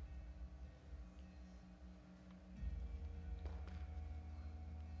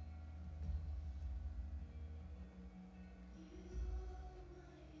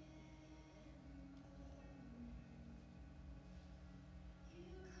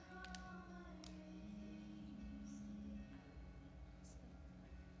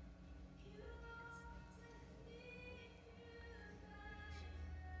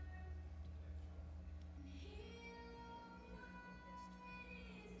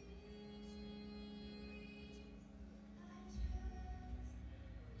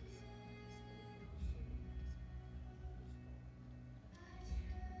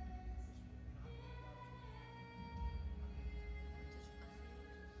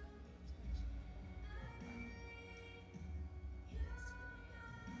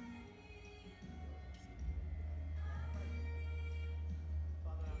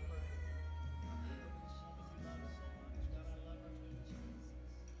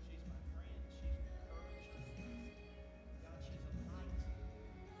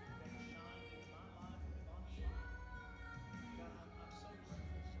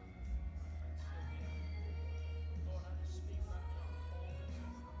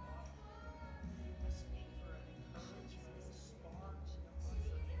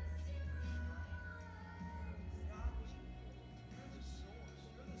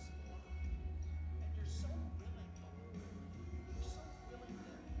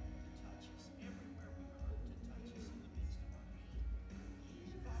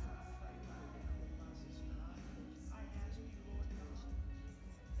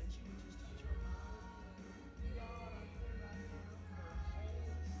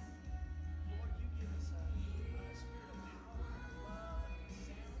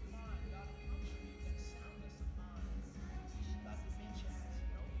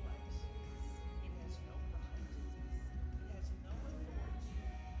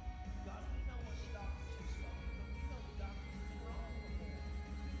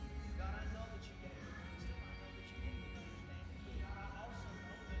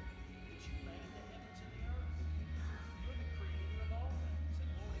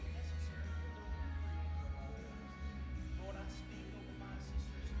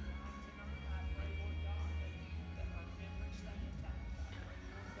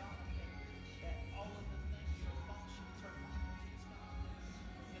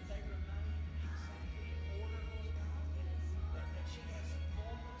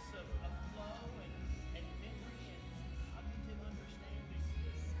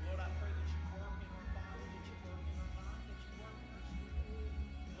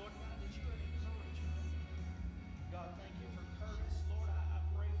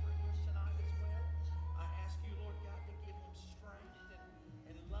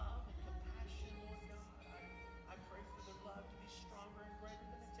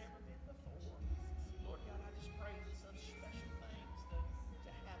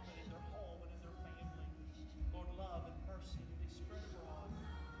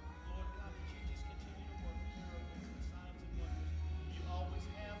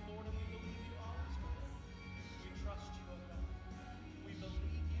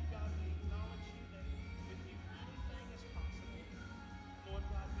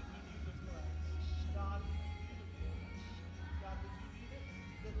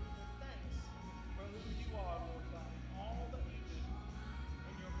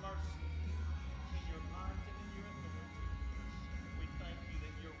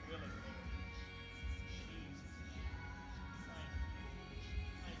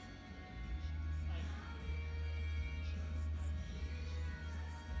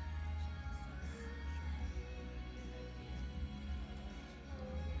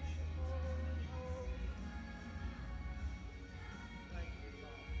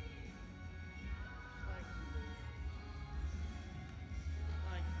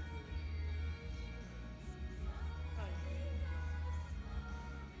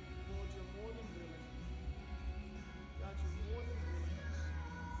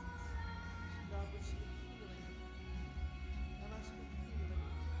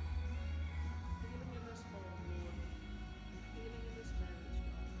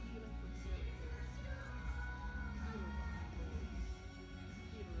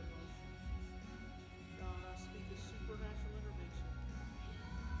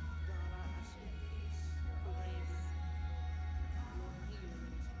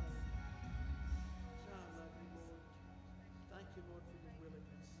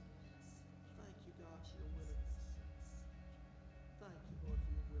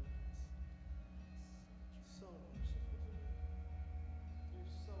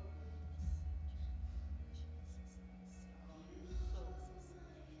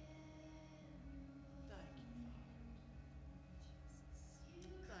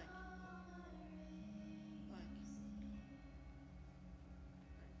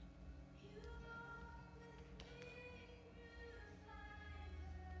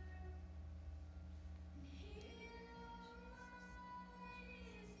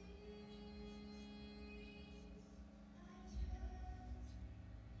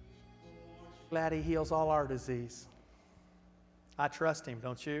 Glad He heals all our disease. I trust Him,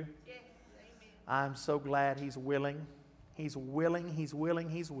 don't you? Yes, amen. I'm so glad He's willing. He's willing, He's willing,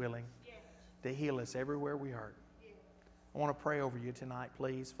 He's willing Yes, to heal us everywhere we hurt. yes. I want to pray over you tonight,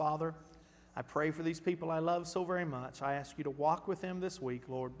 please. Father, I pray for these people I love so very much. I ask you to walk with them this week,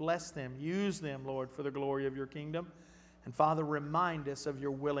 Lord. Bless them. Use them, Lord, for the glory of your kingdom. And Father, remind us of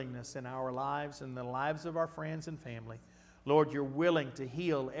your willingness in our lives and the lives of our friends and family. Lord, you're willing to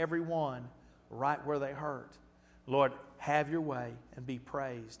heal everyone right where they hurt. Lord, have your way and be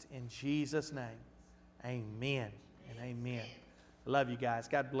praised. In Jesus' name, amen and amen. Love you guys.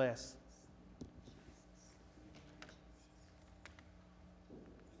 God bless.